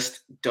 I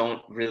just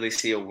don't really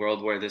see a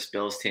world where this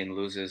Bills team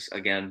loses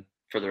again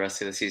for the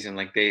rest of the season.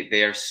 Like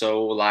they are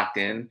so locked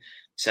in,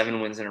 7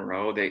 wins in a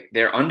row.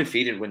 They're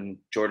undefeated when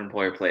Jordan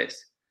Poyer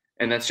plays,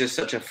 and that's just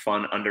such a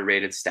fun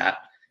underrated stat.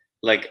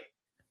 Like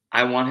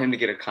I want him to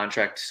get a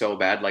contract so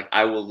bad. Like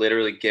I will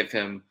literally give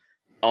him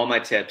all my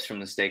tips from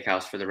the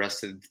steakhouse for the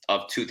rest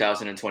of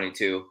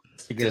 2022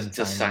 To get him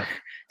to signed sign up.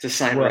 to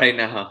sign Well, right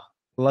now.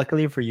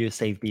 luckily for you,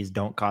 safeties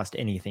don't cost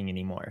anything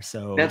anymore,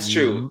 so That's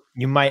true.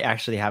 you might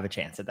actually have a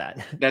chance at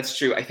that. That's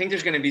true. I think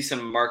there's going to be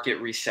some market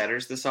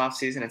resetters this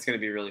offseason. It's going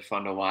to be really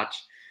fun to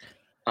watch.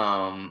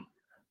 Um,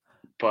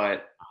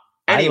 but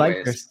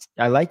anyways,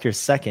 I like your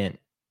second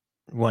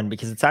one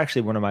because it's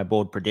actually one of my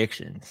bold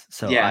predictions,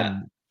 so yeah,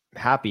 I'm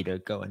happy to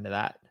go into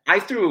that. I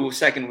threw a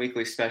second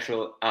weekly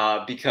special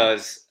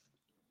because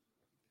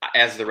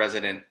as the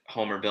resident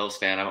Homer Bills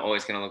fan, I'm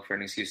always going to look for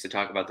an excuse to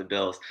talk about the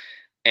Bills,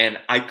 and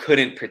I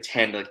couldn't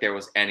pretend like there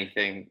was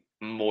anything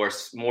more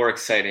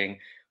exciting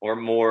or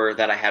more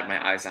that I had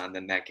my eyes on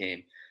than that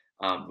game.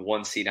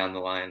 One seed on the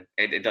line,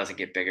 it doesn't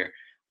get bigger.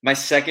 My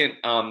second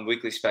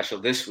weekly special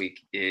this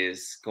week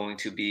is going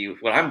to be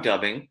what I'm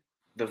dubbing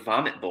the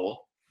Vomit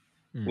Bowl,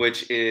 Mm,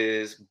 which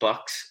is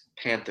Bucks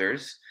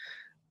Panthers.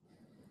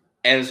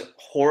 As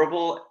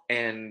horrible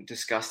and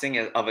disgusting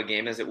of a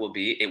game as it will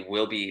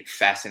be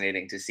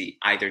fascinating to see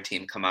either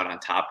team come out on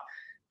top,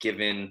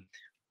 given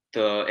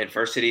the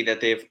adversity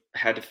that they've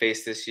had to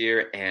face this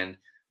year and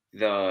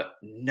the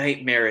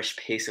nightmarish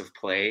pace of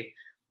play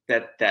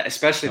that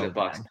especially the so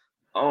Bucks. bad.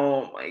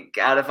 Oh my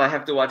God! If I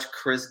have to watch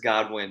Chris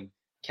Godwin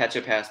catch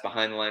a pass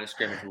behind the line of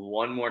scrimmage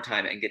one more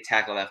time and get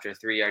tackled after a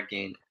 3-yard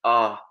gain,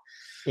 oh,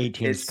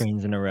 18 it's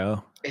screens in a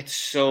row. it's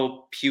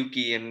so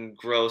pukey and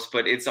gross,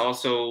 but it's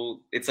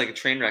like a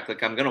train wreck.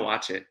 Like I'm gonna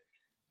watch it.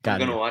 I'm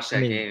gonna Gotta. watch I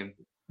that mean, game.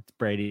 it's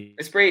Brady.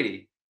 It's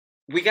Brady.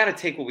 We got to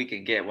take what we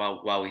can get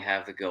while we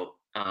have the goat.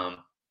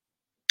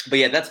 But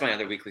yeah, that's my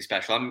other weekly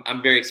special.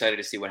 I'm very excited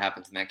to see what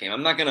happens in that game.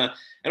 I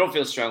don't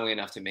feel strongly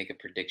enough to make a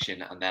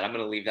prediction on that. I'm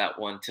gonna leave that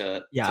one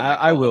Yeah, to my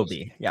I will co-host.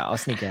 be. Yeah, I'll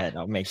sneak ahead.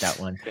 I'll make that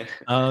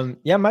one.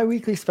 Yeah, my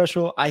weekly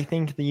special. I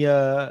think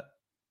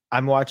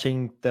I'm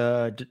watching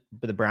the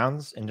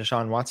Browns and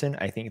Deshaun Watson.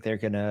 I think they're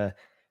gonna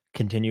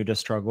continue to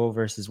struggle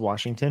versus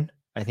Washington.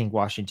 I think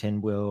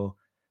Washington will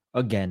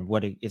again.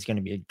 It's going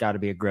to be got to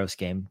be a gross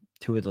game.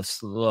 Two of the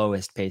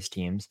slowest paced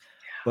teams,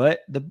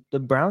 but the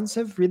Browns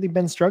have really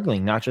been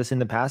struggling, not just in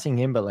the passing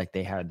game, but like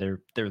they had their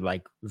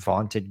like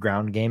vaunted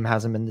ground game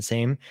hasn't been the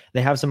same.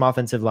 They have some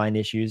offensive line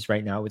issues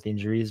right now with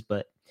injuries,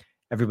 but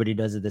everybody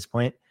does at this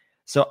point.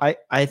 So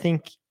I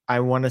think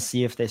I want to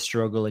see if they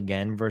struggle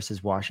again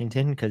versus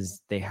Washington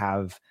because they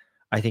have,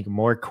 I think,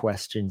 more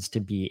questions to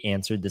be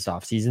answered this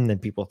offseason than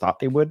people thought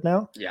they would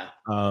now. Yeah,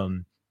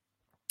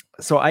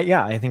 So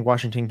I think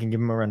Washington can give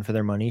them a run for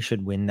their money,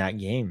 should win that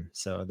game.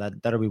 So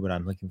that'll be what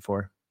I'm looking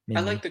for I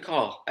like mainly. the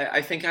call.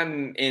 I think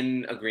I'm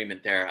in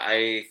agreement there.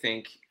 I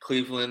think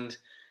Cleveland,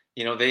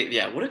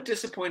 what a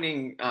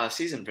disappointing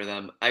season for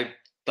them. I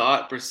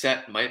thought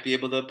Brissett might be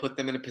able to put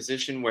them in a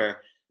position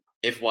where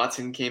if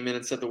Watson came in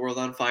and set the world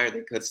on fire,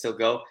 they could still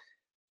go.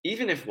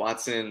 Even if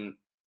Watson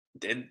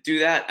did do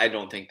that, I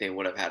don't think they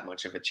would have had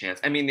much of a chance.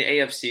 I mean, the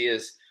AFC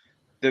is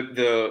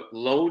the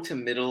low to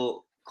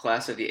middle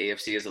class of the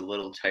AFC is a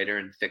little tighter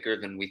and thicker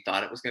than we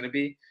thought it was going to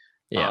be.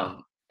 Yeah.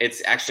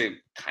 It's actually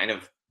kind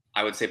of,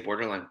 I would say,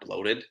 borderline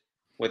bloated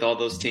with all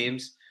those Mhm.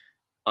 teams.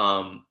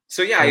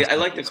 So yeah, I Tennessee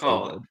like the is so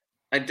call. good.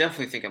 I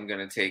definitely think I'm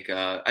going to take.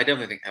 I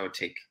definitely think I would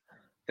take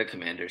the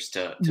Commanders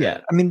Yeah,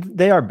 to. I mean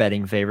they are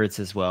betting favorites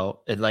as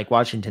well. Like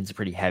Washington's a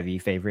pretty heavy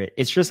favorite.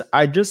 It's just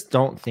I just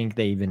don't think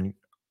they even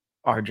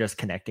are just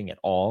connecting at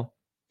all.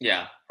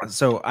 Yeah,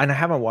 So, and I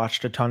haven't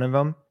watched a ton of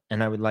them,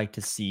 and I would like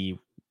to see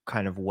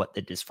kind of what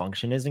the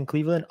dysfunction is in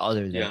Cleveland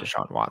other than yeah.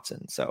 Deshaun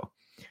Watson. So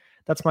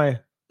that's my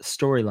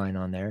storyline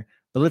on there.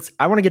 But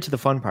I want to get to the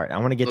fun part. I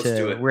want to get Let's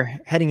do to, it. we're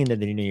heading into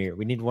the new year.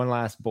 We need one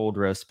last bold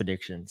roast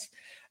predictions.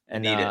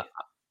 And Need it.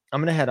 I'm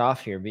going to head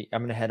off here.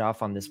 I'm going to head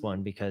off on this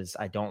one because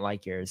I don't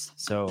like yours.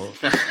 So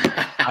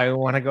I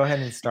want to go ahead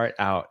and start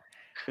out.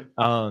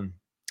 Um,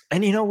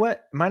 and you know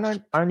what? Mine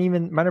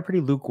are pretty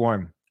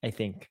lukewarm, I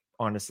think,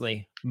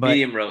 honestly, but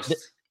Medium roast.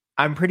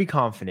 I'm pretty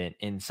confident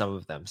in some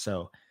of them.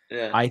 So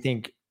Yeah. I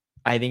think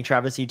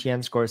Travis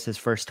Etienne scores his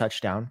first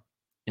touchdown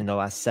in the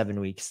last 7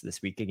 weeks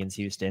this week against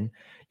Houston.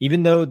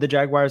 Even though the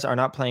Jaguars are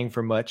not playing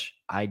for much,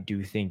 I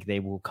do think they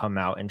will come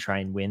out and try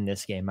and win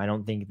this game. I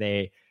don't think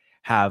they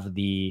have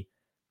the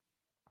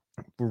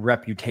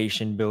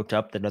reputation built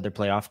up that other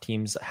playoff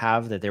teams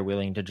have, that they're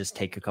willing to just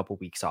take a couple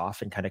weeks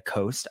off and kind of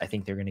coast. I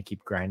think they're going to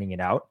keep grinding it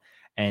out.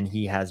 And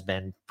he has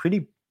been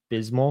pretty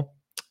abysmal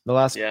the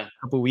last Yeah.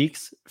 couple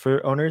weeks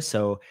for owners.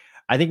 So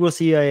I think we'll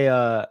see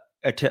a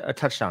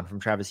touchdown from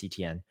Travis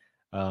Etienne,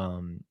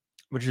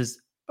 which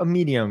is a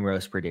medium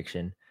roast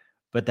prediction.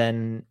 But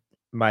then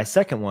my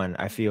second one,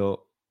 I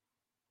feel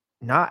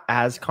not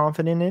as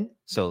confident in,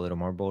 so a little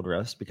more bold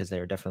roast because they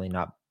are definitely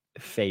not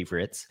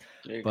favorites.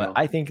 There you But go.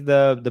 I think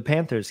the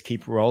Panthers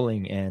keep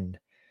rolling and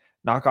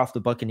knock off the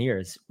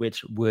Buccaneers,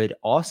 which would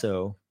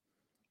also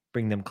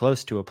bring them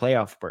close to a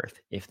playoff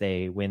berth if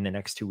they win the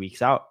next 2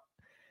 weeks out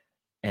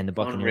and the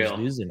Buccaneers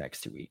Unreal. lose the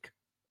next 2 weeks.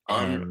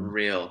 And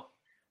Unreal.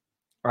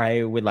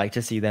 I would like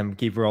to see them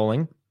keep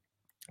rolling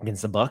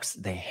against the Bucks.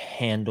 They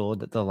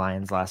handled the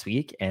Lions last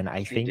week, and I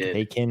They think did.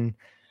 they can.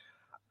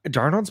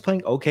 Darnold's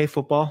playing okay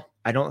football.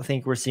 I don't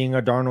think we're seeing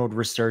a Darnold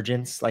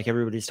resurgence like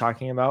everybody's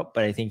talking about,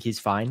 but I think he's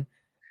fine.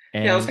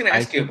 Yeah, I was And going to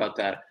I ask you think about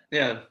that.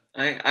 Yeah,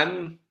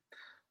 I'm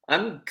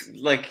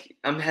like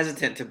I'm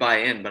hesitant to buy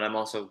in, but I'm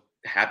also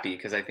happy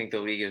because I think the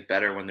league is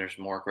better when there's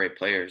more great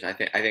players. I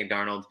think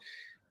Darnold.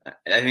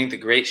 I think the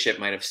great ship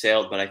might have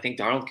sailed, but I think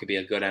Darnold could be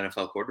a good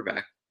NFL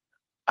quarterback.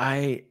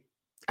 I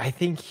I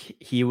think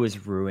he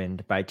was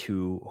ruined by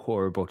two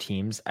horrible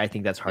teams. I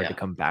think that's hard to Yeah,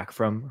 come back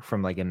from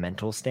like a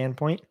mental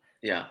standpoint.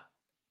 yeah,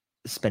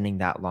 Spending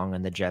that long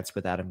on the Jets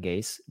with Adam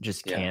Gase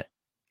just yeah. can't.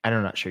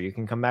 I'm not sure you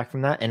can come back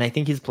from that. And I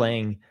think he's No.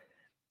 playing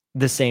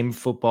the same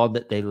football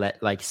that they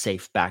let like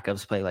safe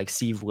backups play. Like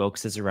Steve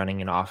Wilkes is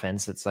running an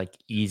offense that's like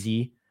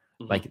easy.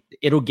 Hmm. Like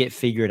it'll get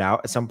figured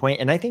out at some point.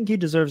 And I think he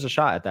deserves a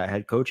shot at that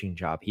head coaching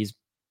job. He's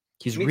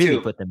Me really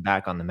too. put them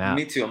back on the Me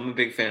map. too. I'm a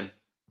big fan.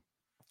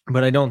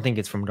 But I don't think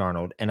it's from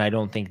Darnold, and I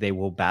don't think they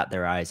will bat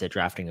their eyes at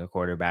drafting a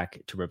quarterback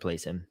to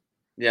replace him.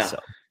 Yeah. So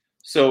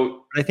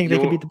So but I think they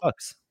could you, beat the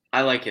Bucks.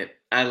 I like it.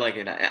 I like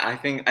it. I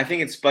think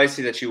it's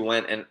spicy that you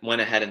went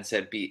ahead and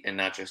said beat and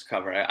not just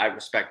cover. I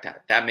respect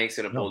that. That makes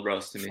it a No, bold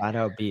roast to me. flat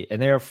out beat. And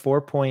they are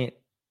 4-point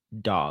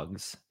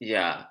dogs.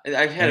 Yeah,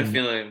 I had a And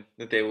feeling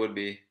that they would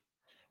be.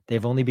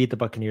 they've only beat the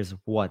Buccaneers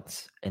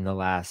once in the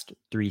last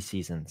 3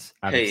 seasons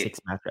out of Hey, 6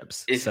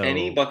 matchups. if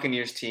any So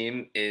Buccaneers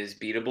team is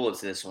beatable,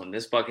 it's this one.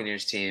 This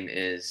Buccaneers team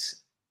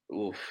is,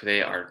 oof,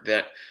 they are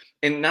that.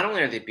 And not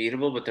only are they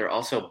beatable, but they're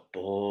also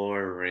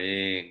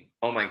boring.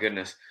 Oh my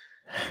goodness.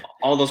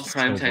 All those so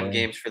primetime boring.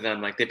 games for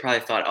them, like they probably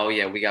thought, oh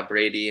yeah, we got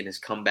Brady and his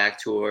comeback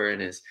tour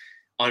and his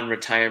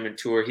unretirement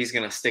tour. He's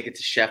gonna stick it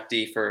to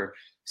Shefty for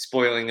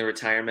spoiling the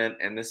retirement.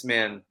 And this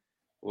man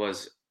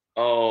was,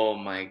 oh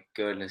my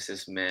goodness,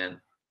 this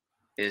man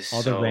is All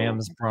the so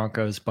Rams,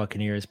 Broncos,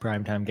 Buccaneers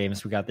primetime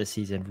games we got this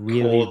season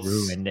really Colts.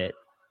 ruined it.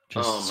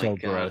 Oh Just my so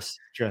god, gross.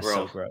 Just so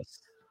bro. gross.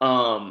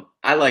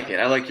 I like it.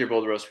 I like your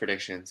bold roast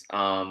predictions.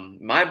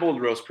 My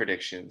bold roast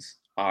predictions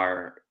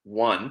are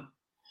one,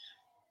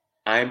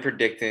 I'm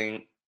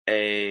predicting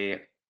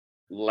a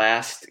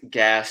last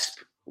gasp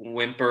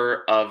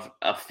whimper of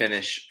a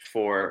finish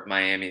for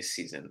Miami's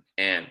season.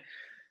 And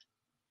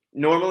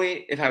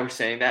normally, if I were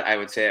saying that, I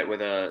would say it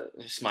with a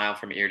smile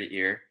from ear to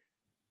ear,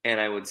 and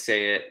I would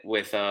say it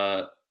with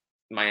a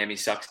Miami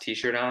sucks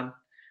T-shirt on.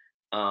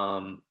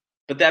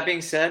 But that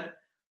being said,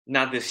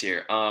 not this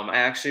year. I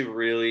actually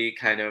really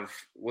kind of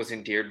was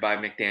endeared by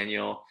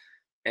McDaniel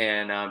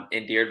and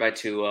endeared by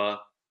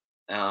Tua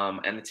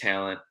and the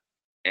talent.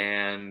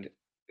 And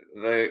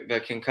the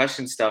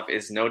concussion stuff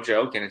is no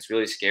joke, and it's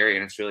really scary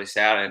and it's really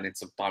sad, and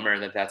it's a bummer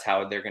that that's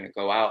how they're going to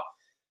go out.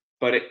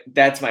 But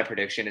that's my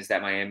prediction is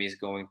that Miami is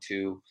going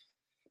to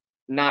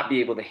not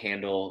be able to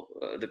handle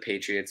the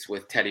Patriots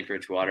with Teddy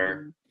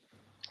Bridgewater.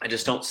 I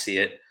just don't see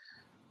it.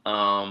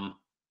 Um,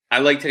 I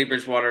like Teddy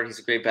Bridgewater. He's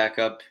a great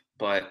backup,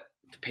 but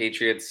the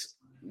Patriots,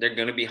 they're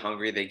going to be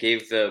hungry. They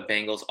gave the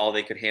Bengals all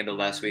they could handle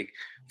last week.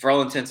 For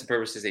all intents and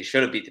purposes, they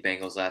should have beat the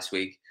Bengals last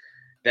week.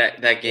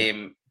 That They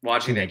game,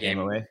 watching threw that game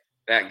away.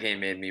 that game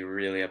made me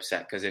really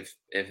upset because if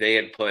they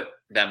had put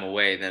them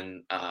away,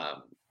 then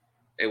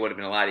it would have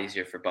been a lot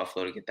easier for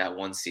Buffalo to get that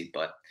one seed.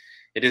 But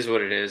it is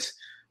what it is.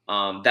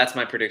 That's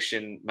my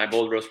prediction, my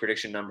bold roast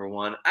prediction number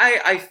one.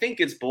 I think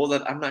it's bold.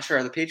 I'm not sure.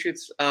 Are the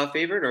Patriots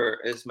favored or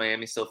is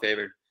Miami still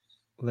favored?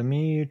 Let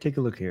me take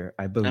a look here.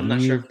 I I'm not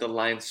sure believe if the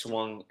line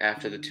swung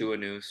after the Tua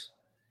news.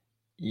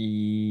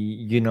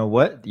 you know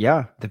what?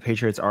 Yeah, the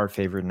Patriots are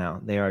favored now.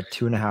 They are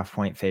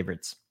 2.5-point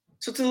favorites.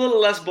 So it's a little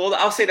less bold.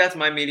 I'll say that's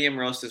my medium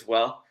roast as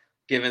well,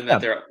 given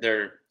that Yeah,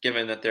 they're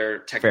fair.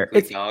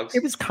 technically dogs.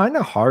 It was kind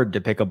of hard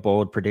to pick a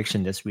bold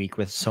prediction this week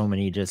with so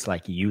many just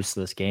like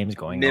useless games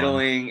going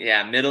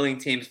on. Middling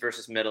teams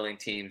versus middling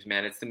teams,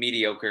 man. It's the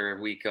mediocre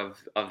week of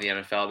the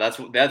NFL.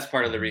 That's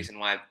part of the Mhm. reason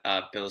why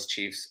Bills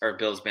Chiefs or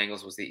Bills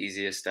Bengals was the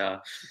easiest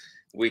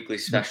weekly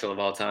special of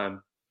all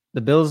time.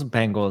 The Bills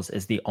Bengals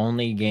is the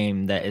only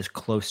game that is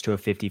close to a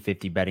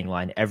 50-50 betting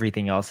line.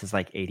 Everything else is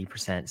like 80%,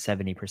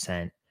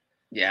 70%,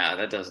 Yeah,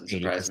 that doesn't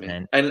surprise me.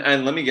 80%.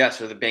 And let me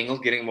guess, are the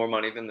Bengals getting more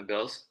money than the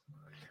Bills?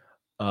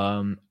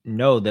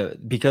 No,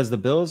 because the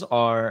Bills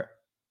are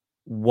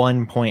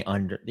 1 point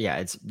under. Yeah,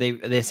 it's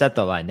they set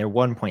the line. They're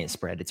 1 point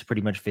spread. It's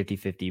pretty much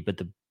 50-50, but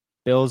the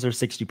Bills are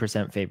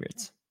 60%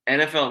 favorites.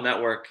 NFL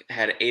Network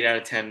had 8 out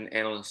of 10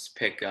 analysts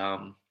pick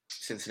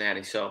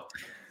Cincinnati. So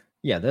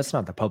Yeah, that's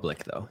not the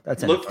public though.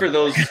 That's look NFL for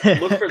those look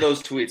Network. for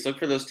those tweets. Look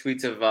for those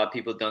tweets of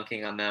people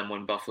dunking on them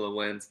when Buffalo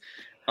wins.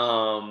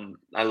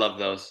 I love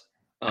those.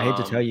 I hate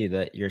to tell Um, you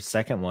that your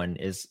second one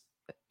is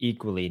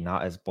equally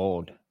not as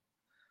bold.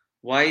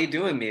 why are you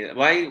doing me?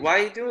 Why are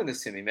you doing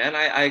this to me, man?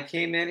 I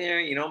came in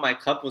here, my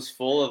cup was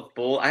full of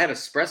bull. I had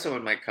espresso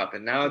in my cup,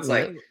 and now it's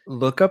like,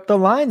 Look up the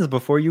lines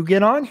before you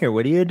get on here.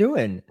 What are you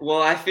doing?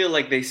 well, I feel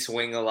like they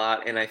swing a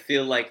lot, and I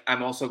feel like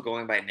I'm also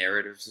going by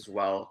narratives as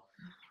well.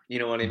 You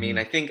know what I mean?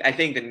 Mhm. I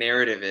think the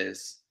narrative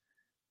is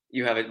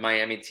you have a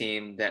Miami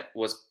team that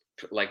was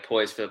like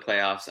poised for the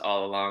playoffs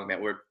all along, that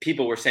were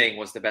people were saying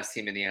was the best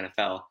team in the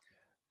NFL,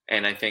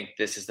 and I think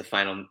this is the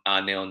final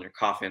nail in their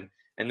coffin.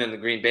 And then the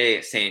Green Bay,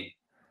 same.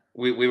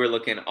 We were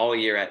looking all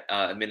year at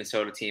a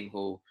Minnesota team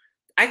who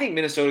I think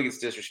Minnesota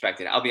gets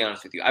disrespected. I'll be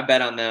honest with you. I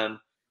bet on them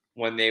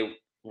when they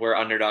were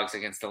underdogs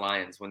against the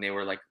Lions, when they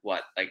were like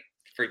what, like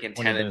freaking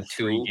One ten of and those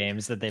three two,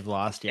 games that they've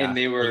lost, and yeah,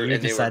 they that were you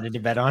and they were decided to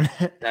bet on.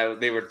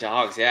 they were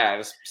dogs. Yeah, I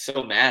was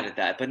so mad at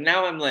that. But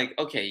now I'm like,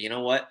 okay, you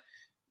know what?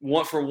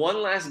 For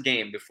one last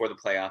game before the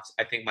playoffs,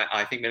 I think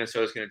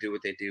Minnesota's going to do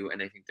what they do,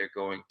 and I think they're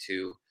going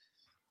to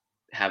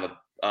have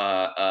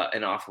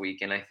an off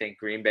week, and I think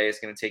Green Bay is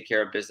going to take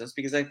care of business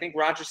because I think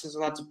Rodgers has a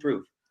lot to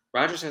prove.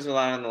 Rodgers has a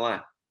lot on the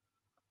line,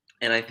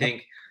 and I Yep.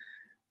 think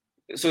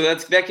so.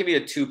 That could be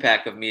a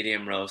 2-pack of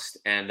medium roast,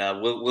 and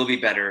we'll be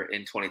better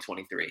in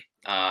 2023.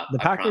 The I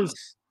Packers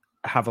promise.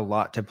 have a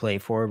lot to play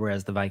for,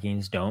 whereas the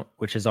Vikings don't,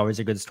 which is always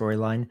a good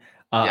storyline.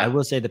 I Yeah,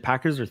 will say the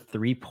Packers are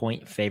 3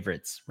 point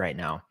favorites right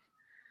now.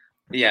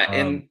 yeah,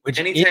 and Which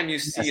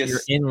is, yes, you're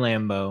in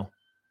Lambeau.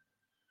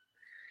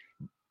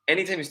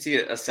 anytime you see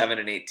a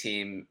 7-8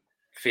 team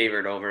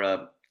favored over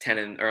a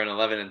 10 or an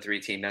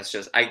 11-3 team, that's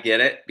just I get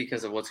it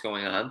because of what's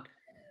going on,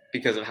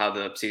 because of how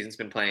the season's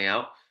been playing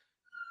out,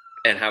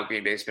 and how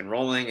Green Bay's been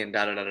rolling and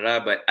da da da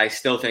da. But I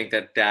still think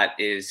that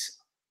is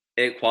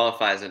it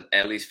qualifies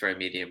at least for a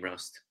medium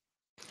roast.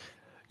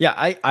 Yeah,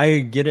 I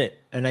get it,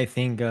 and I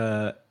think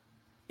it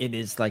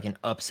is like an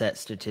upset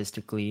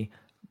statistically.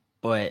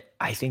 But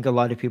I think a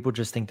lot of people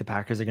just think the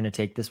Packers are going to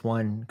take this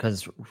one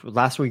because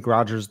last week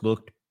Rodgers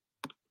looked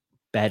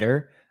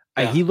better.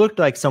 Yeah, He looked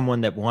like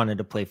someone that wanted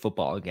to play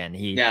football again.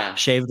 He yeah,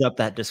 shaved up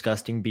that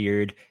disgusting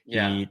beard.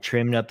 yeah. He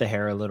trimmed up the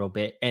hair a little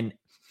bit, and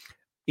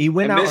he I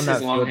went out on miss his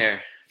that long field.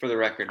 hair, for the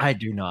record. I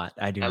do not.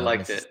 I do I not liked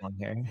miss his it. long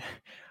hair.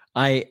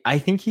 I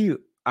think he.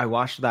 I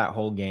watched that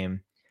whole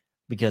game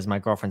because my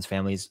girlfriend's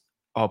family's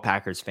all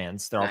Packers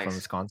fans. They're all from Nice.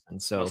 Wisconsin,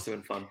 Must so have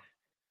been fun.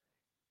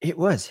 it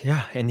was,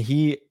 yeah. And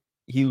he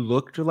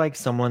looked like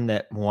someone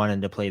that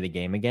wanted to play the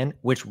game again,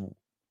 which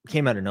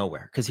came out of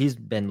nowhere because he's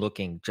been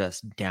looking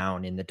just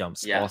down in the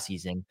dumps Yeah, all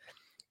season,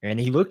 and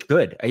he looked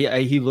good.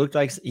 He looked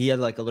like he had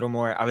like a little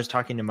more. I was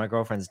talking to my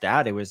girlfriend's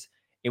dad. It was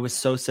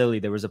so silly.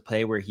 There was a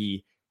play where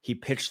he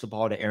pitched the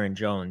ball to Aaron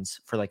Jones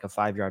for like a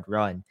 5 yard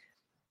run,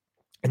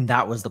 and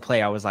that was the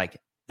play. I was like,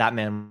 that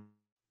man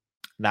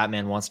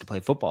wants to play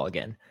football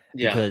again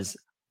yeah, because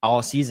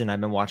all season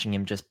I've been watching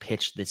him just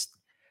pitch this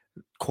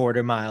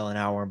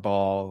quarter-mile-an-hour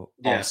ball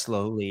all yeah.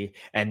 slowly,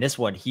 and this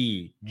one,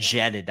 he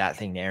jetted that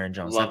thing to Aaron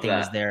Jones. That Love thing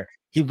was that. there.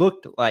 He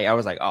looked like I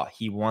was like, "Oh,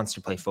 he wants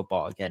to play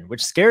football again,"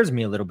 which scares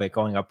me a little bit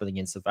going up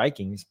against the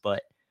Vikings,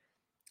 but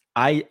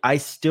I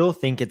still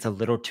think it's a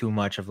little too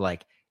much of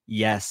like,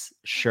 yes,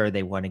 sure,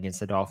 they won against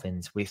the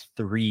Dolphins with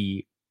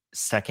 3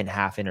 second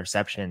half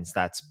interceptions.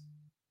 That's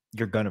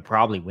you're gonna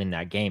probably win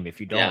that game. If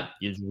you Yeah,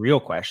 don't, is real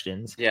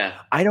questions. yeah.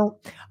 I don't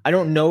I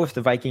don't know if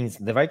the Vikings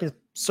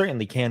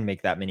certainly can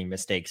make that many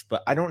mistakes,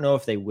 but I don't know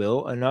if they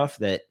will enough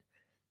that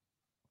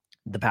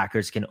the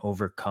Packers can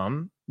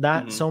overcome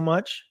that Hmm. so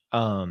much.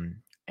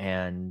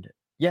 And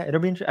yeah,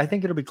 I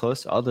think it'll be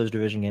close. All those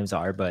division games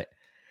are, but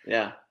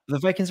Yeah. the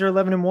Vikings are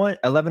 11-1,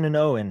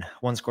 11-0 in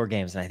one score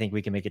games, and I think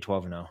we can make it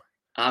 12-0.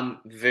 I'm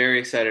very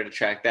excited to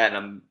track that, and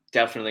I'm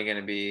definitely going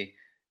to be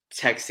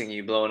texting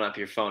you, blowing up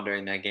your phone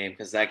during that game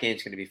because that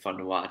game's going to be fun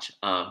to watch.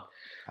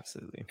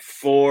 Absolutely.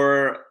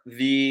 For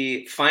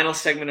the final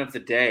segment of the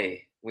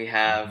day, we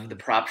have the Mhm.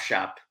 prop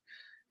shop.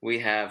 We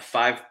have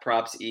 5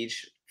 props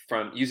each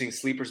from using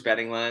sleepers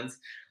betting lines.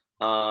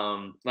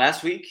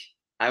 Last week,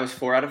 I was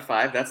 4 out of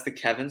 5. That's the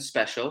Kevin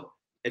special.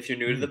 If you're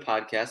new to Mm, the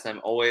podcast, I'm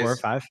 4 or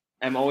always 5.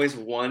 I'm always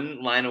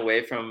one line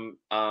away from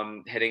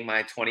hitting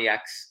my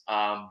 20x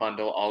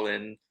bundle all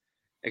in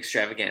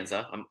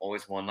extravaganza. I'm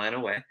always one line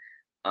away.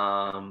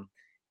 Um,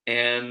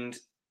 and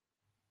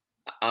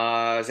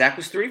Zach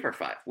was 3 for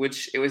 5,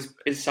 which is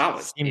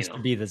solid. Seems to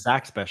be the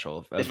Zach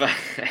special If of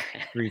I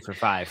 3 for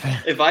 5.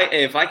 if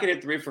I could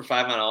hit 3 for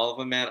 5 on all of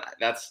them, man,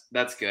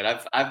 that's good.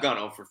 I've gone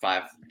 0 for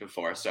 5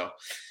 before, so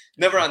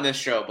never on this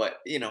show, but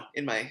in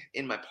my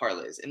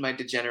parlays, in my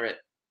degenerate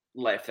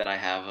life that I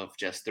have of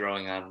just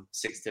throwing on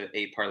 6 to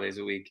 8 parlays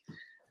a week.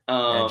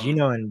 Yeah, Um,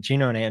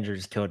 Gino and Andrew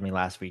just killed me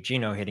last week.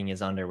 Gino hitting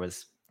his under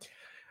was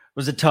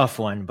a tough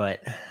one,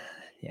 but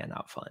yeah,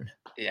 not fun.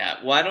 yeah,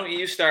 why don't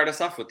you start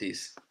us off with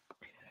these?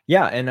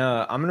 Yeah, and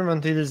I'm gonna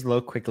run through this a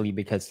little quickly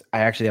because I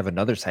actually have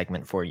another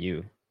segment for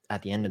you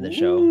at the end of the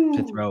show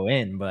to Ooh, throw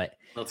in. But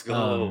let's um,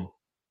 go.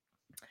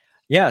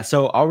 yeah,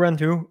 so I'll run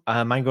through.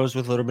 Mine goes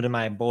with a little bit of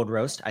my bold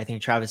roast. I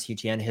think Travis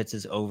Etienne hits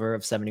his over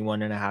of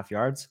 71.5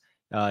 yards.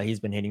 He's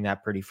been hitting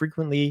that pretty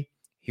frequently.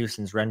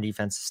 Houston's run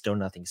defense is still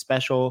nothing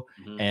special,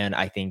 Hmm. and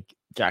I think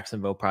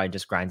Jacksonville probably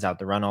just grinds out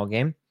the run all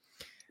game.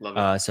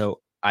 Love it. So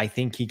I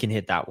think he can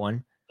hit that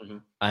one. Hmm.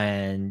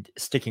 And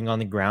sticking on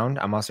the ground,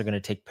 I'm also going to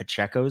take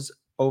Pacheco's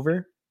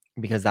over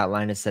because that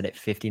line is set at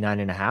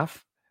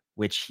 59.5,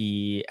 which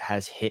he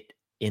has hit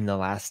in the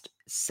last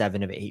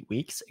 7 of 8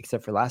 weeks,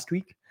 except for last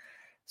week.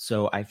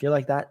 So I feel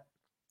like that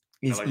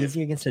I is like it.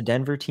 easy against a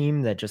Denver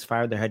team that just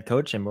fired their head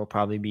coach and will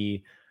probably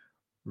be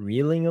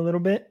reeling a little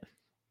bit.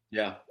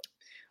 Yeah.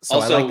 So I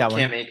like Also, that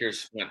Cam one.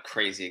 Akers went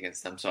crazy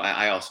against them, so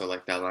I also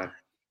like that line.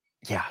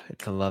 Yeah,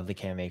 to love the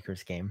Cam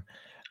Akers game.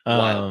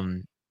 Wild.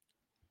 Um,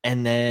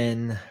 And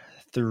then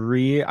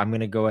 3, I'm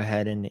gonna go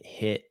ahead and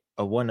hit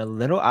a one a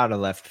little out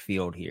of left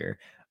field here,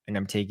 and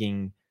I'm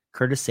taking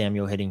Curtis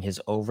Samuel hitting his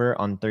over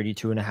on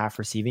 32.5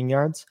 receiving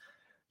yards.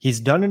 He's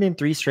done it in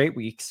 3 straight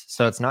weeks,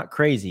 so it's not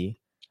crazy.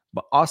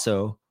 But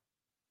also,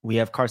 we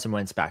have Carson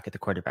Wentz back at the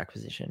quarterback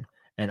position,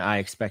 and I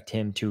expect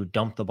him to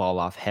dump the ball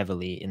off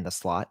heavily in the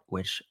slot,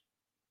 which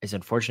is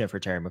unfortunate for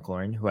Terry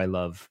McLaurin, who I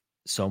love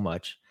so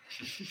much.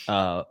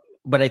 Uh,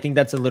 but I think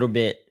that's a little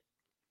bit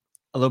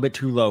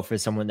too low for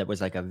someone that was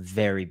like a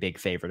very big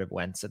favorite of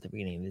Wentz at the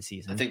beginning of the I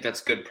season. think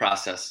that's good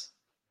process.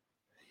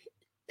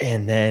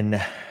 And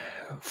then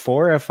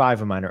 4 or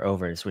 5 of mine are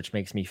overs, which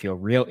makes me feel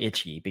real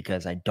itchy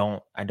because I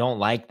don't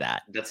like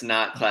that. That's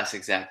not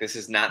classic Zach. This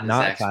is not the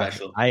Not Zach classic.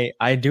 special.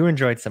 I do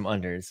enjoy some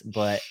unders,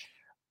 but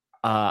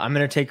I'm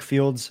gonna take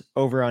Fields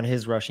over on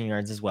his rushing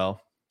yards as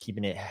well,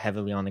 keeping it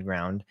heavily on the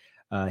ground.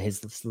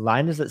 His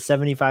line is at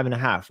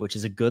 75.5, which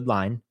is a good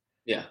line.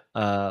 Yeah.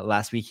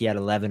 Last week he had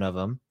 11 of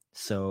them,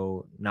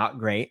 so not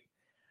great.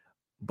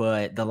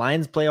 But the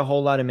Lions play a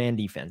whole lot of man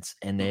defense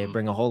and they Hmm.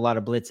 bring a whole lot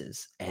of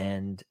blitzes.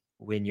 And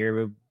when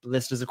you're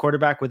listed as a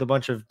quarterback with a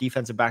bunch of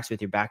defensive backs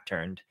with your back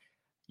turned,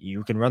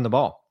 you can run the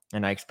ball.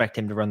 And I expect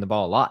him to run the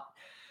ball a lot.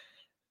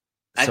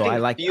 I So I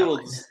think like that line.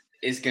 Fields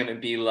is going to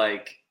be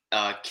like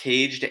a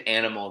caged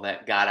animal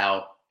that got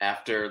out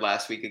after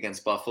last week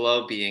against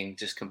Buffalo, being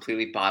just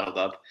completely bottled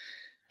up.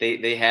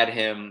 They had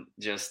him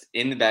just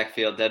in the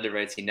backfield, dead to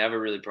rights. He never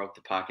really broke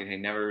the pocket. He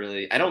never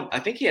really. I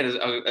think he had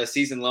a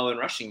season low in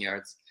rushing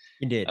yards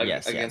He did,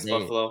 yes, yeah. against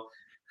Buffalo.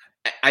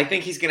 I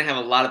think he's going to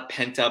have a lot of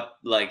pent up,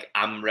 like,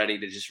 I'm ready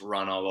to just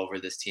run all over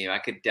this team. I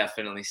could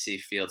definitely see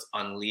Fields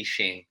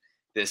unleashing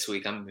this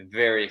week. I'm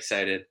very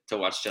excited to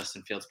watch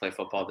Justin Fields play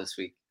football this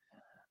week.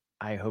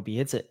 I hope he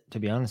hits it, to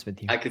be honest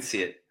with you. I could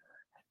see it.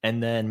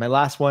 And then my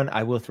last one,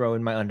 I will throw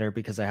in my under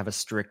because I have a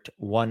strict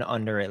one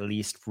under at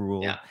least Yeah.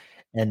 rule.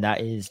 And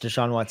that is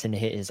Deshaun Watson to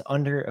hit his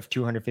under of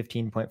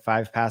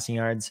 215.5 passing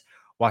yards.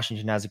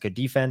 Washington has a good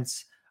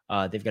defense.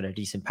 They've got a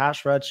decent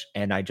pass rush.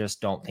 And I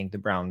just don't think the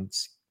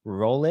Browns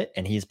roll it.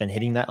 And he's been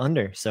hitting that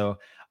under. So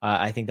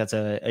I think that's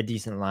a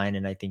decent line.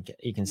 And I think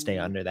he can stay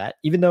under that.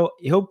 Even though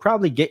he'll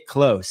probably get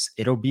close,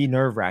 it'll be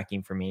nerve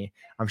wracking for me.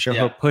 I'm sure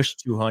he'll Yeah. push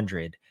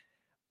 200.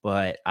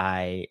 But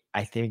I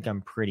think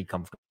I'm pretty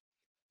comfortable.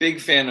 Big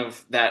fan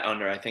of that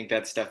under. I think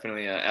that's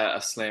definitely a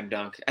slam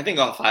dunk. I think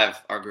all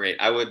five are great.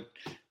 I would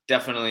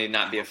definitely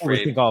not be We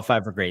afraid. think all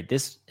 5 are great.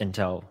 This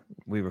until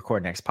we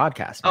record next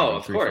podcast, Oh, maybe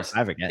of 3 for course.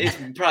 5 again. It's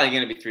probably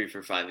going to be 3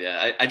 for 5.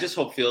 Yeah. I just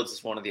hope Fields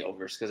is one of the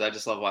overs because I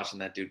just love watching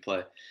that dude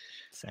play.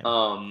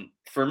 Same.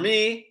 For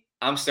me,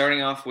 I'm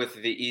starting off with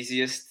the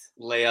easiest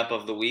layup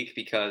of the week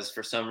because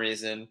for some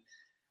reason,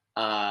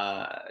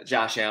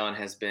 Josh Allen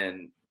has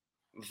been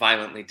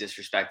violently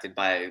disrespected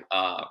by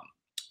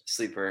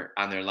Sleeper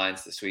on their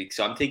lines this week.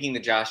 So I'm taking the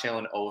Josh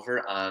Allen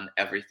over on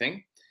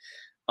everything.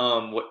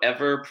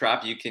 Whatever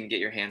prop you can get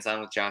your hands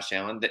on with Josh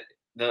Allen.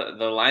 The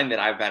line that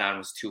I bet on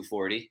was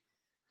 240.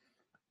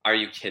 Are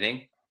you kidding?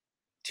 I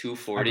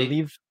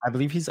 240?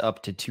 believe he's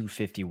up to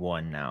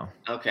 251 now.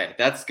 Okay,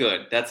 that's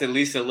good. That's at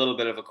least a little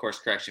bit of a course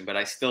correction, but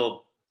I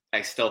still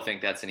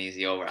think that's an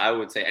easy over. I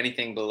would say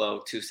anything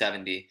below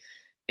 270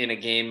 in a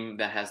game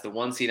that has the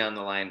one seed on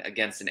the line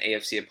against an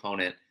AFC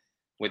opponent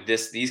with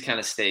these kind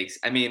of stakes.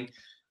 I mean,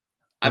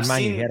 I've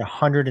Remind you, he seen, had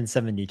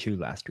 172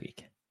 last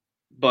week.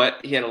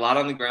 but he had a lot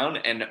on the ground,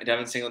 and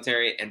Devin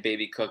Singletary and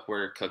Baby Cook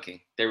were cooking.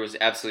 There was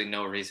absolutely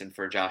no reason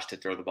for Josh to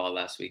throw the ball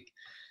last week.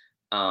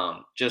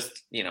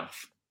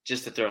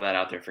 Just to throw that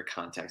out there for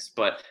context.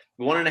 But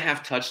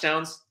 1.5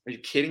 touchdowns? Are you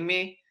kidding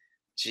me?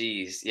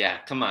 Jeez, yeah.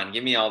 Come on,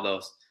 give me all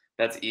those.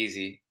 That's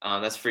easy.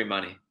 That's free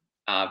money.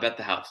 Bet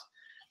the house.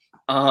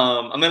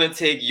 I'm gonna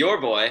take your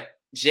boy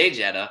Jay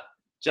Jetta,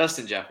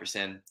 Justin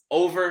Jefferson,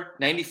 over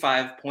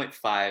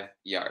 95.5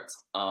 yards.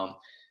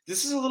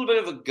 This is a little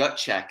bit of a gut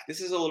check.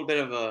 This is a little bit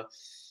of a.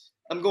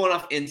 I'm going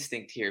off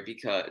instinct here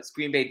because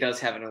Green Bay does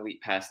have an elite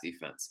pass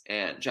defense,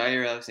 and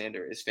Jair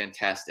Alexander is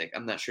fantastic.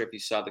 I'm not sure if you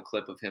saw the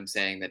clip of him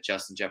saying that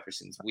Justin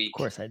Jefferson's Of week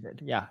course I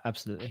did. Yeah,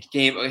 absolutely.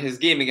 his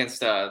game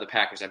against the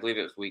Packers. I believe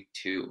it was week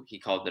 2. He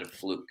called it a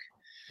fluke.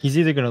 He's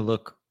either going to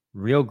look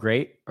real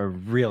great or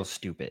real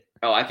stupid.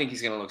 Oh, I think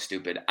he's going to look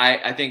stupid.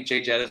 I think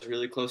Jay Jett is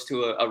really close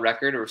to a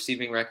record, a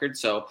receiving record.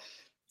 So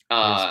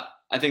I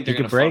think He they're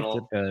going could to break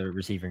funnel. the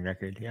receiving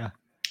record. Yeah.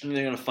 I mean,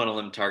 they're going to funnel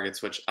him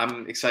targets, which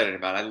I'm excited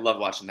about. I love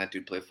watching that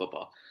dude play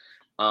football.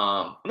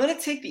 I'm going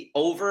to take the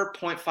over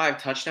 0.5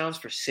 touchdowns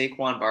for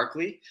Saquon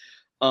Barkley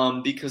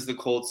because the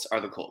Colts are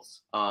the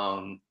Colts.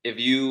 If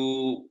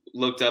you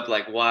looked up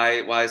like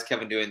why is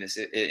Kevin doing this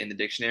in the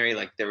dictionary,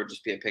 like there would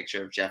just be a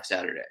picture of Jeff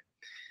Saturday,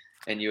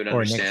 and you would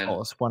Or Nick understand.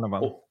 Foles, one of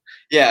them.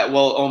 Yeah,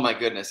 well, oh my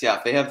goodness, yeah.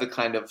 If they have the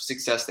kind of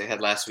success they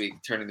had last week,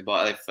 turning the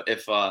ball,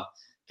 if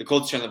the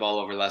Colts turn the ball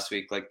over last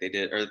week like they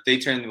did, or if they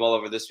turn the ball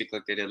over this week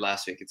like they did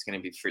last week, it's going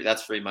to be free.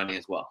 That's free money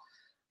as well.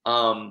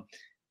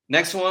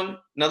 Next one,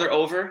 another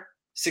over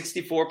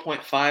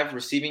 64.5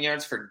 receiving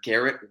yards for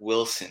Garrett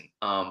Wilson.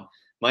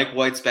 Mike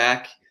White's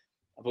back.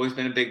 I've always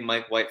been a big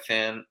Mike White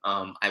fan.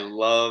 I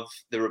love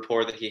the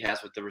rapport that he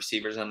has with the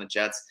receivers on the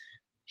Jets.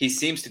 He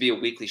seems to be a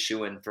weekly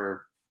shoo-in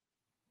for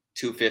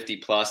 250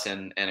 plus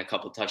and a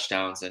couple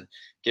touchdowns. And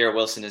Garrett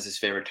Wilson is his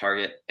favorite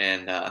target.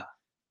 And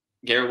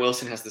Garrett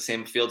Wilson has the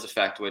same Fields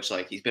effect, which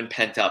like he's been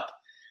pent up.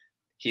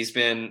 He's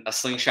been a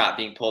slingshot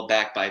being pulled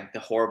back by the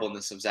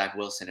horribleness of Zach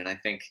Wilson. And I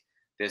think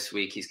this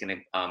week he's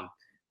going to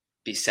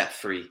be set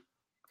free.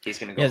 He's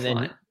going to go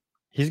flying.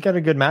 He's got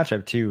a good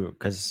matchup too,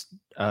 because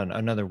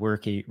another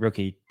rookie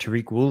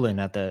Tariq Woolen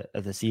at the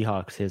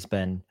Seahawks has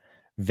been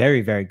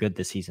very, very good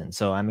this season.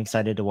 So I'm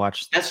excited to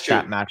watch that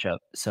matchup.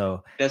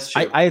 So that's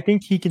true. I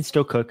think he can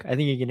still cook. I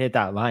think he can hit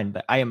that line,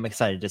 but I am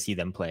excited to see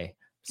them play.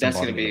 That's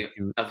going to be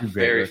a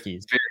very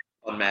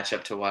fun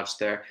matchup to watch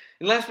there.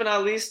 And last but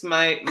not least,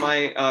 my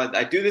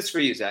I do this for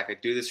you, Zach. I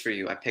do this for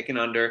you. I pick an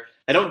under.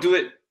 I don't do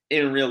it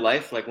in real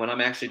life. Like when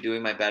I'm actually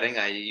doing my betting,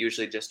 I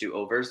usually just do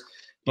overs.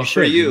 But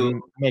for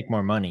you make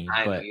more money.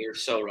 I know, you're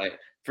so right.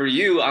 For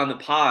you on the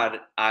pod,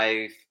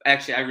 I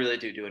really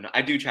do it.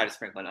 I do try to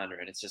sprinkle an under,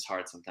 and it's just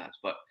hard sometimes.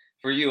 But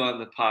for you on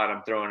the pod,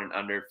 I'm throwing an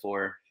under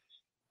for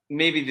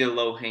maybe the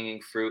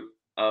low-hanging fruit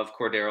of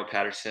Cordero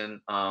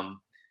Patterson.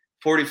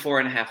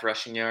 44.5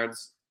 rushing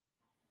yards.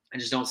 I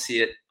just don't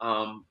see it.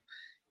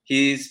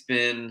 He's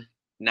been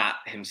not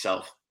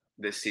himself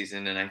this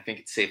season, and I think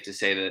it's safe to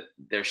say that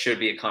there should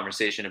be a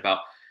conversation about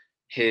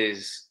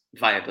his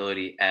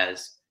viability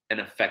as an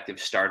effective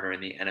starter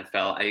in the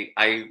NFL.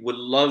 I would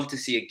love to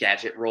see a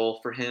gadget role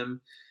for him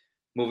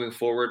moving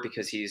forward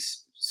because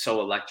he's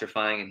so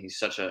electrifying and he's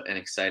such an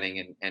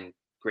exciting and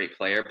great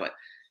player. But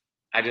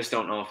I just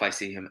don't know if I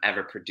see him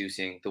ever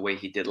producing the way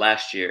he did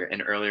last year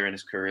and earlier in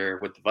his career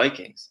with the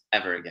Vikings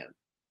ever again.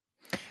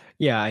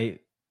 Yeah, I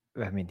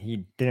mean,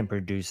 he didn't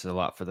produce a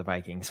lot for the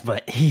Vikings,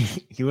 but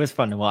he was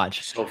fun to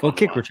watch. So fun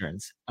kick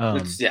returns.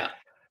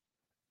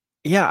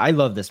 Yeah, I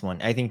love this one.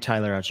 I think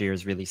Tyler Algier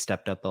has really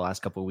stepped up the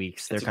last couple of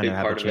weeks. They're kind of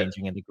have a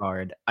changing in the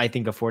guard. I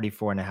think a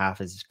 44.5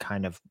 is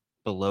kind of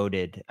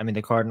bloated. I mean,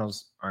 the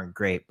Cardinals aren't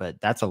great,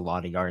 but that's a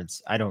lot of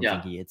yards. I don't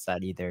think he hits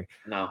that either.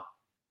 No.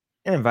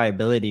 And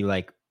viability,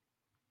 like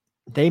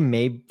I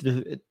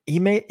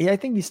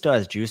think he still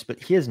has juice,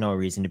 but he has no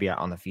reason to be out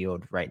on the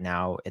field right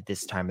now at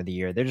this time of the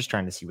year. They're just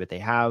trying to see what they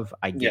have.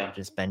 I get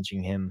just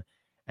benching him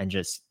and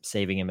just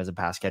saving him as a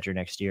pass catcher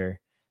next year.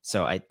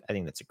 So I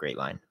think that's a great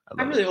line.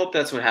 I really hope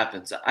that's what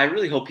happens. I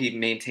really hope he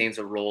maintains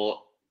a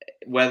role,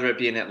 whether it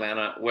be in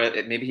Atlanta,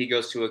 maybe he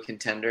goes to a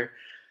contender.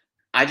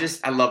 I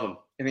love him.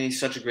 I mean, he's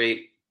such a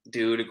great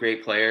dude, a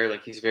great player.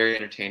 Like he's very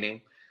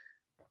entertaining.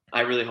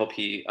 I really hope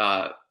he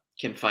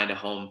can find a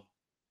home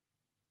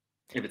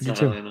if it's not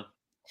Atlanta.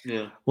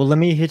 Yeah. Well, let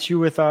me hit you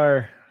with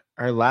our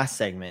last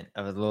segment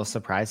of a little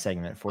surprise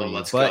segment for you.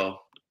 Let's go.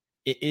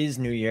 It is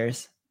New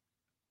Year's,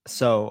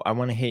 so I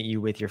want to hit you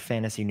with your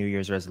fantasy New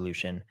Year's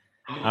resolution.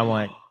 I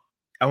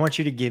want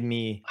you to give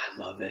me. I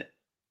love it.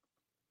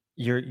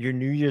 Your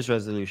New Year's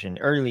resolution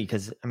early,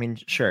 because I mean,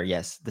 sure,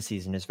 yes, the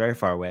season is very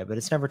far away, but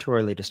it's never too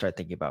early to start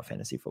thinking about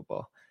fantasy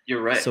football.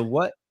 You're right. So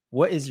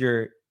what is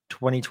your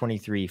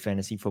 2023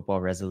 fantasy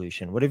football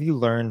resolution? What have you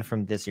learned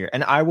from this year?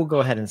 And I will go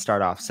ahead and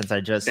start off since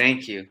I just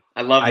thank you.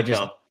 I love it. I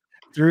just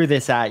threw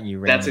this at you.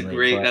 That's a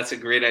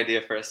great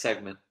idea for a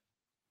segment.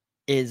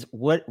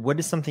 What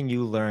is something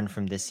you learned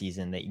from this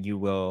season that you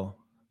will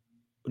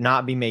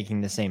not be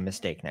making the same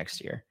mistake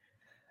next year?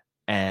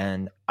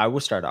 And I will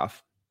start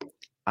off.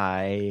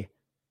 I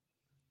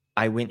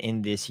went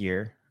in this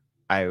year.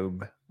 I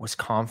was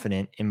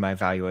confident in my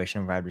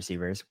valuation of wide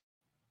receivers,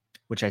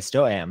 which I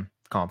still am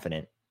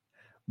confident,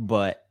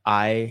 but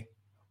I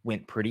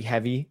went pretty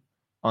heavy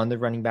on the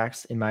running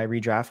backs in my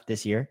redraft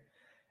this year,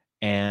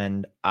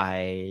 and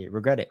I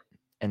regret it.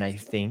 And I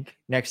think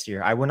next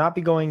year I will not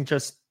be going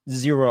just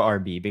zero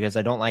RB because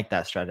I don't like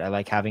that strategy. I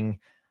like having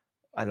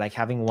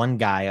one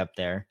guy up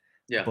there,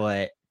 Yeah.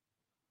 but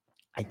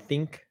I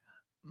think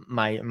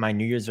my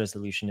New Year's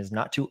resolution is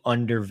not to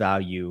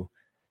undervalue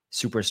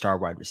superstar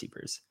wide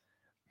receivers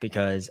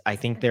because I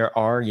think there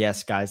are,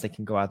 yes, guys that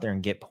can go out there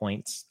and get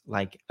points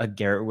like a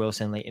Garrett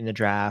Wilson late in the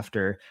draft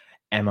or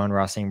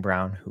Amon-Ra St.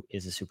 Brown, who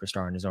is a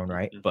superstar in his own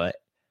right. Mhm. But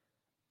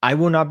I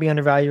will not be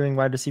undervaluing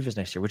wide receivers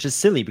next year, which is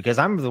silly because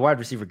I'm the wide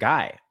receiver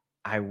guy.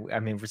 I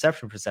mean,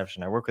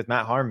 reception. I work with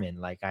Matt Harmon.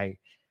 Like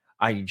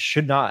I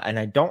should not, and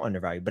I don't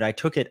undervalue, but I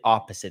took it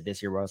opposite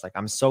this year where I was like,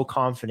 I'm so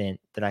confident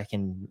that I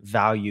can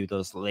value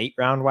those late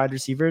round wide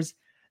receivers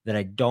that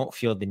I don't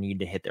feel the need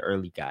to hit the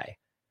early guy.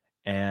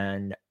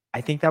 And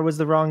I think that was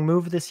the wrong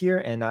move this year,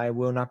 and I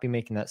will not be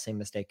making that same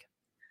mistake.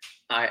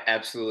 I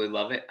absolutely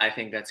love it. I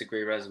think that's a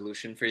great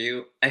resolution for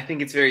you. I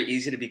think it's very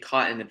easy to be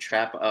caught in the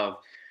trap of,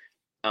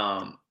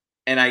 um,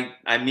 and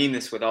I mean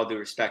this with all due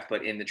respect,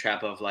 but in the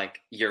trap of like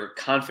your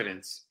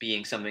confidence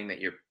being something that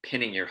you're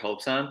pinning your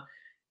hopes on,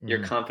 your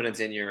Mhm.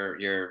 confidence in your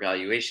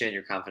evaluation,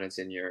 your confidence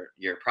in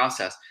your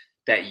process,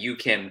 that you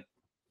can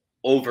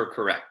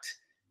overcorrect.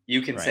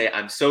 You can Right. say,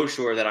 I'm so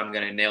sure that I'm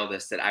going to nail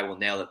this that I will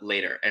nail it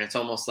later. And it's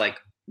almost like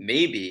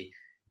maybe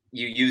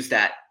you use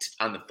that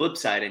on the flip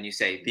side and you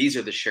say, these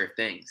are the sure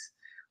things.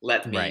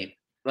 Let Right. me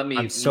let I'm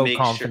me so make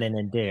sure. confident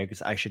in Diggs,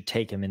 I should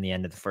take him in the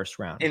end of the first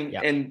round. And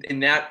Yeah.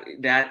 and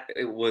that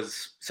it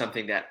was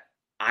something that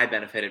I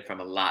benefited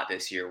from a lot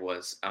this year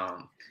was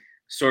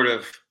sort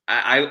of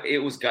I it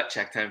was gut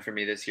check time for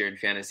me this year in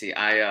fantasy.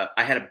 I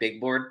had a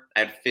big board. I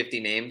had 50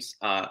 names.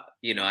 I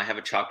have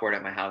a chalkboard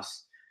at my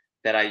house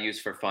that I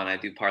use for fun. I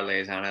do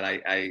parlays on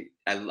it.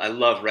 I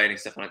love writing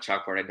stuff on a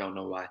chalkboard. I don't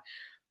know why,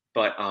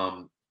 but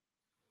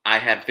I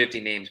had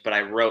 50 names, but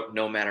I wrote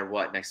no matter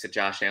what next to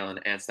Josh Allen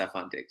and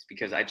Stephon Diggs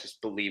because I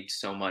just believed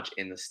so much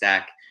in the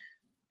stack.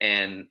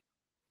 And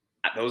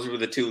those were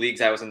the two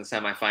leagues I was in the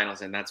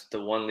semifinals, and that's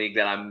the one league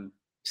that I'm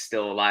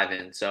still alive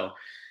in. So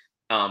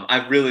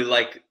I really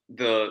like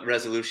the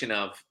resolution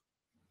of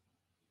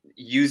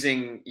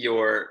using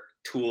your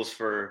tools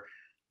for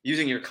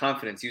using your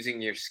confidence,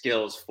 using your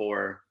skills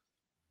for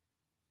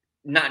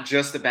not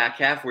just the back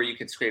half where you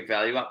can scrape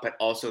value up, but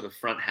also the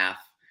front half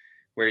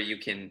where you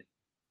can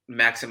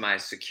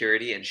maximize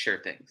security and sure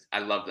things. I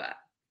love that.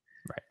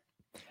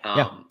 Right.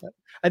 Yeah. Um,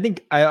 I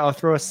think I'll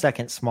throw a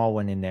second small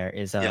one in there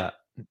is yeah,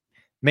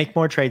 make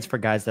more trades for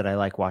guys that I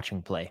like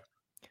watching play.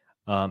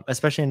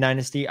 Especially in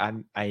Dynasty,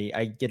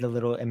 I get a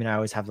little. I mean, I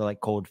always have the like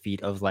cold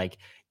feet of like,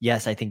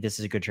 yes, I think this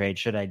is a good trade.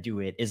 Should I do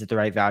it? Is it the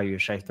right value?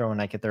 Should I throw in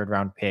like a third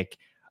round pick?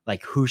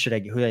 Like, who do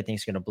I think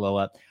is going to blow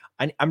up?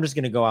 I'm just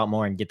going to go out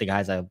more and get the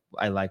guys I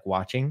like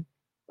watching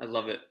I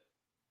love it.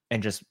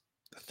 and just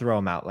throw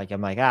them out. Like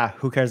I'm like,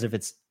 who cares if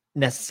it's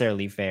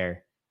necessarily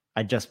fair?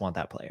 I just want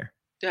that player.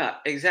 Yeah,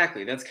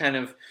 exactly. That's kind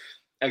of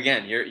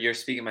again, you're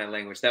speaking my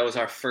language. That was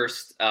our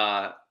first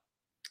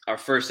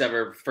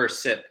ever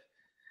first sip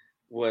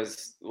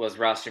was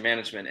roster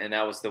management, and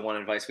that was the one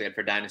advice we had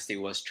for dynasty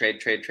was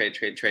trade,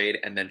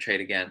 and then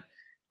trade again.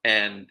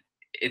 And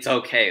it's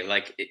okay.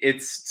 Like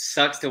it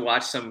sucks to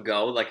watch some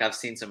go. Like I've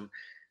seen some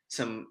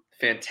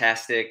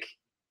fantastic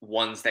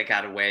ones that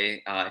got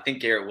away. I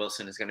think Garrett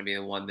Wilson is going to be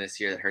the one this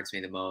year that hurts me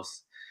the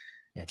most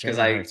Yeah, because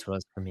Jalen Hurts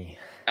was for me.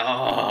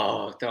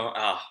 I'm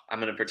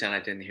going to pretend I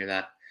didn't hear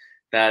that.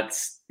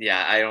 That's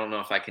yeah. I don't know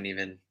if I can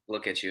even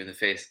look at you in the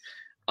face.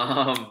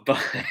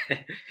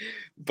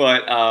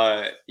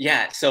 But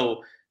yeah.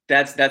 So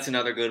that's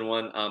another good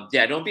one.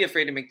 Yeah. Don't be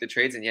afraid to make the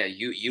trades, and yeah,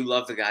 you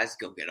love the guys,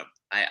 go get them.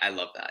 I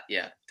love that.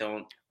 Yeah.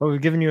 Don't. Well,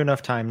 we've given you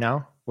enough time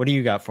now. What do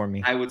you got for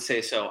me? I would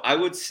say so. I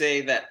would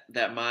say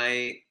that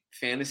my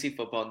fantasy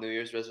football New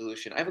Year's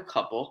resolution. I have a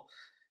couple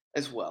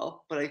as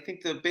well, but I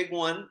think the big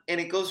one,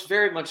 and it goes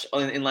very much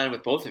in line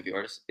with both of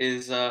yours,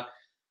 is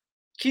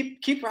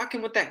keep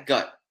rocking with that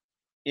gut.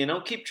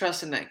 Keep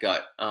trusting that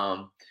gut,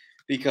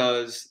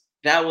 because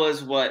that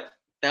was what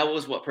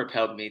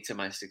propelled me to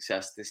my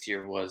success this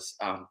year. Was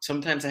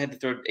sometimes I had to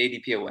throw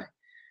ADP away,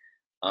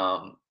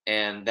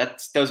 and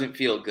that doesn't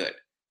feel good.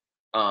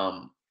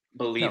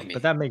 Believe No, but me.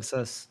 that makes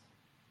us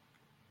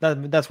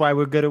that's why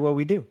we're good at what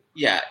we do.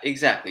 Yeah,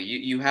 exactly.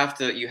 You have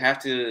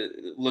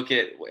to look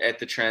at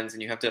the trends,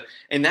 and you have to,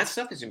 and that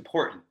stuff is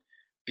important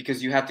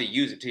because you have to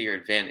use it to your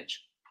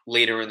advantage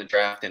later in the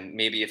draft, and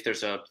maybe if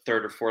there's a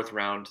third or fourth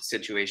round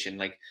situation,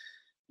 like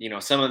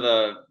some of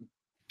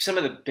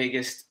the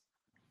biggest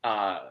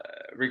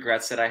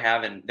regrets that I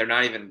have, and they're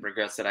not even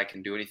regrets that I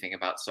can do anything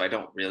about, so I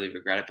don't really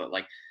regret it. But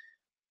like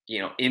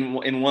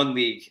in one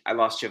league, I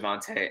lost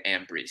Javante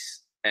and Brees,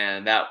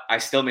 and that I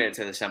still made it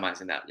to the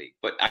semis in that league.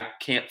 But I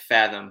can't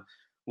fathom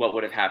what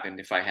would have happened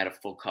if I had a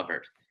full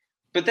cupboard.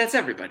 But that's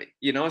everybody,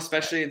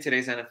 especially in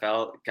today's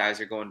NFL, guys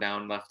are going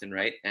down left and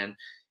right, and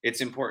it's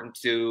important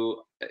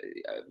to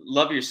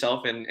love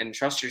yourself and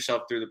trust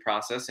yourself through the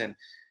process. And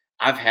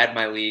I've had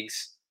my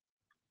leagues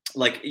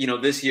like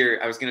this year.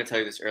 I was going to tell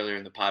you this earlier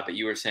in the pod, but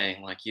you were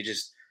saying like you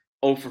just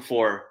 0 for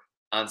 4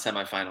 on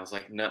semifinals,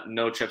 like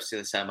no trips to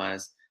the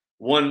semis.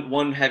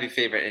 one heavy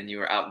favorite and you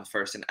were out in the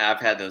first, and I've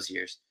had those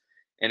years,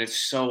 and it's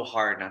so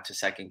hard not to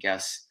second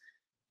guess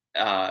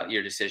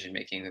your decision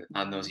making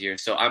on those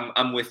years. So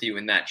I'm with you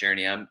in that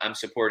journey. I'm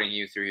supporting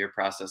you through your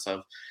process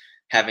of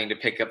having to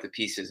pick up the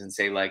pieces and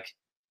say like,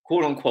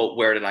 quote unquote,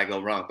 where did I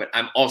go wrong? But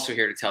I'm also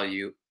here to tell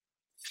you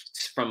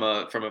from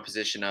a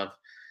position of,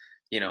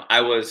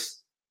 I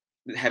was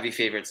heavy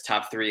favorites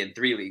top three in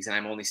three leagues, and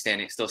I'm only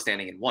still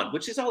standing in one,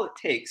 which is all it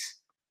takes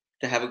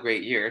to have a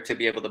great year, to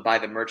be able to buy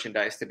the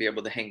merchandise, to be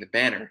able to hang the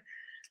banner.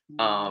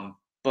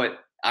 But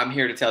I'm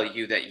here to tell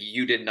you that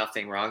you did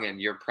nothing wrong,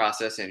 and your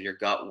process and your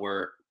gut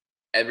were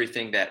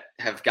everything that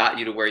have got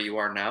you to where you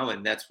are now,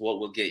 and that's what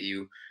will get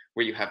you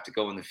where you have to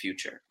go in the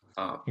future.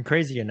 And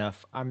crazy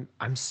enough, I'm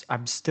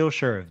still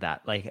sure of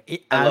that. Like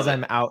I as love it.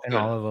 I'm out in Good.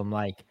 all of them,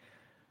 like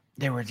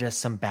there were just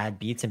some bad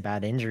beats and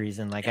bad injuries,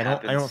 and like It I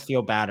don't happens.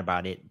 feel bad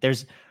about it.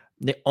 There's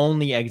the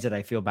only exit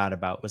I feel bad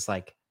about was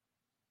like,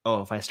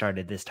 oh, if I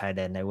started this tight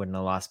end, I wouldn't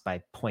have lost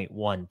by point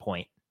 1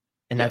 point,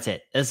 and Yep. that's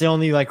it. That's the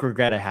only like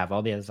regret I have.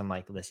 All the others, I'm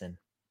like, listen,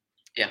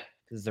 Yeah.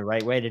 this is the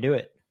right way to do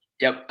it.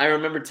 Yep, I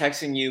remember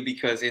texting you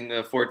because in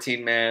the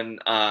 14-man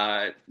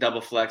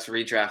double flex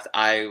redraft,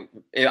 I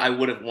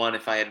would have won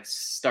if I had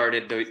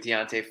started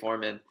Deontay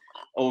Foreman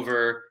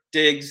over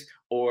Diggs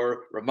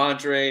or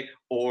Ramondre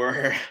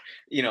or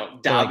But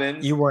like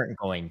Dobbins. you weren't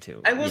going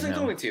to, I you wasn't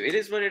know. going to. It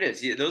is what it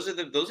is. Those are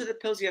the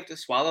pills you have to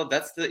swallow.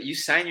 You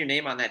sign your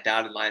name on that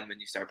dotted line when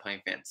you start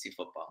playing fantasy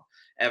football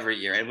every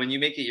year, and when you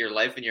make it your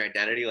life and your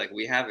identity, like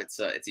we have, it's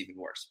even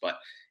worse. But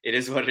it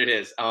is what it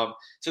is.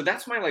 So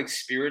that's my like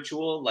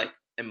spiritual, like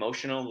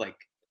emotional, like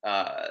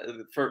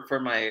for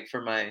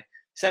my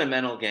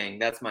sentimental gang.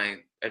 That's my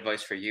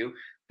advice for you.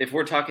 If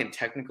we're talking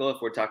technical, if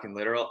we're talking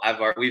literal,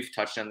 we've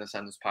touched on this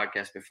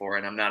podcast before,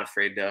 and I'm not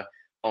afraid to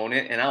own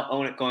it, and I'll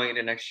own it going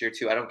into next year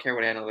too. I don't care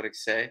what analytics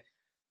say.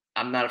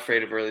 I'm not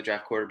afraid of early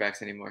draft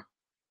quarterbacks anymore.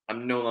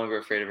 I'm no longer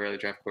afraid of early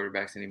draft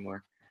quarterbacks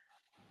anymore.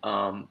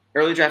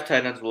 Early draft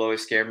tight ends will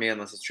always scare me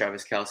unless it's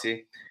Travis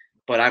Kelsey,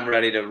 but I'm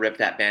ready to rip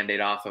that band-aid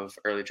off of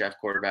early draft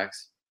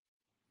quarterbacks.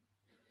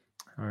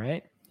 All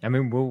right. I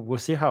mean, we'll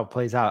see how it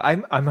plays out.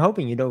 I'm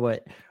hoping, you know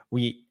what,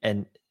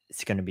 and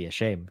it's going to be a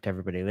shame to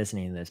everybody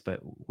listening to this, but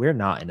we're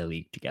not in a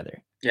league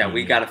together, Yeah, me we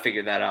and got you, to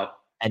figure that out.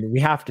 and we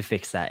have to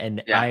fix that.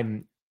 And Yeah,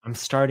 I'm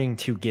starting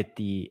to get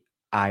the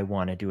I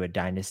want to do a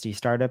dynasty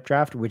startup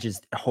draft, which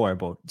is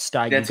horrible.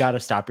 You that's got to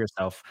stop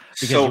yourself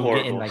because so you'll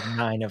get in horrible. like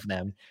 9 of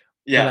them.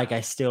 But Yeah, like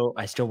I still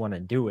want to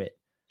do it.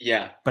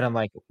 yeah. But I'm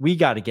like, we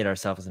got to get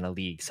ourselves in a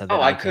league so Oh,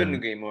 that I couldn't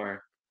agree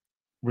more.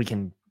 we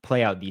can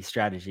play out these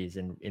strategies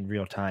in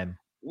real time.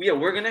 Yeah,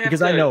 we're gonna have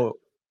Because I to. know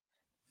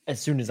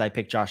as soon as I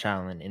pick Josh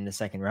Allen in the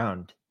second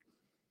round,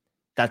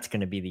 that's going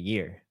to be the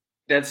year.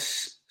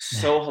 That's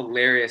so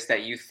hilarious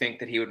that you think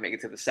that he would make it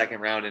to the second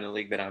round in a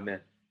league that I'm in.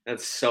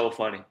 That's so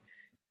funny.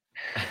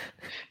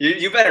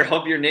 You better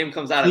hope your name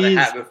comes out of the please,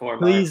 hat before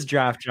mine. please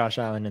draft Josh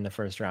Allen in the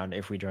first round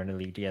if we join a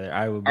league together.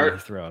 I will be Our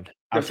thrilled. the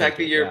I'll fact take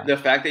that it. you're Yeah. the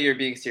fact that you're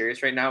being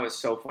serious right now is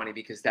so funny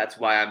because that's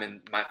why I'm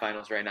in my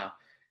finals right now.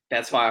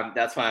 That's why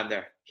I'm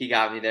there. He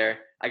got me there.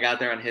 I got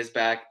there on his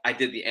back. I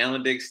did the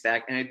Allen Diggs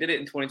stack, and I did it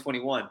in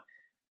 2021.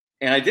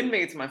 And I didn't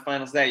make it to my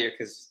finals that year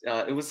because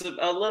it was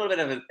a little bit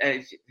of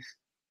a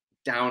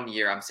down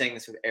year. I'm saying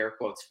this with air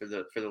quotes for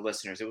the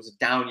listeners. It was a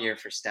down year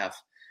for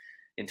Steph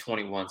in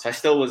 21. So I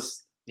still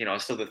was,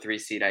 still the 3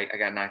 seed. I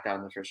got knocked out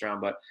in the first round,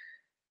 but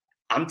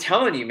I'm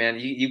telling you, man,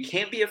 you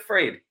can't be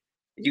afraid.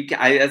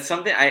 That's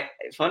something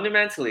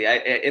fundamentally,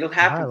 it'll I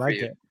happen for like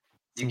you. it.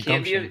 Some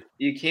gumption.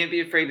 You can't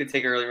be afraid to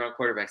take early round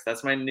quarterbacks.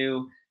 That's my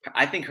new.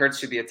 I think Hurts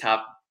should be a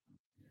top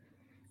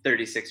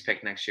 36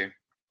 pick next year.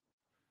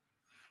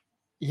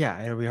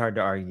 Yeah, it'll be hard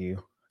to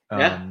argue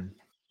Yeah,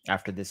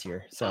 after this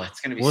year. oh, So it's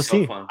gonna be we'll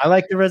so see. fun. I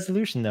like the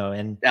resolution though,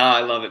 and Oh,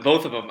 I love it.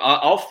 Both of them.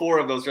 All four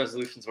of those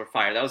resolutions were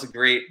fire. That was a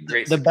great the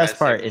best surprise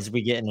part segment. is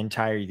we get an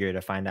entire year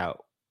to find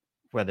out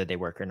whether they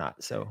work or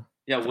not. So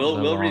Yeah, for we'll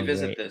the we'll long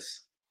revisit wait.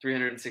 this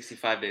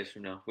 365 days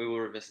from now. We will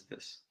revisit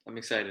this. I'm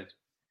excited.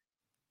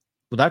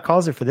 Well, that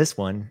calls it for this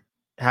one.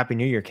 Happy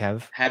New Year,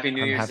 Kev. Happy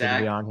New I'm Year, happy to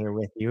be Zach. on here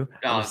with you.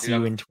 I will Oh, dude, see you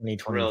I'm in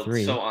thrilled. So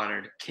 2023.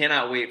 honored.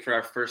 Cannot wait for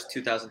our first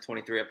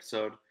 2023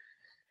 episode.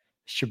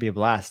 Should be a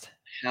blast.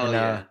 Hell And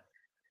yeah.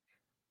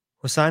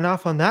 we'll sign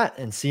off on that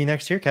and see you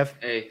next year, Kev.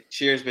 Hey,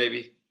 cheers,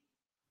 baby.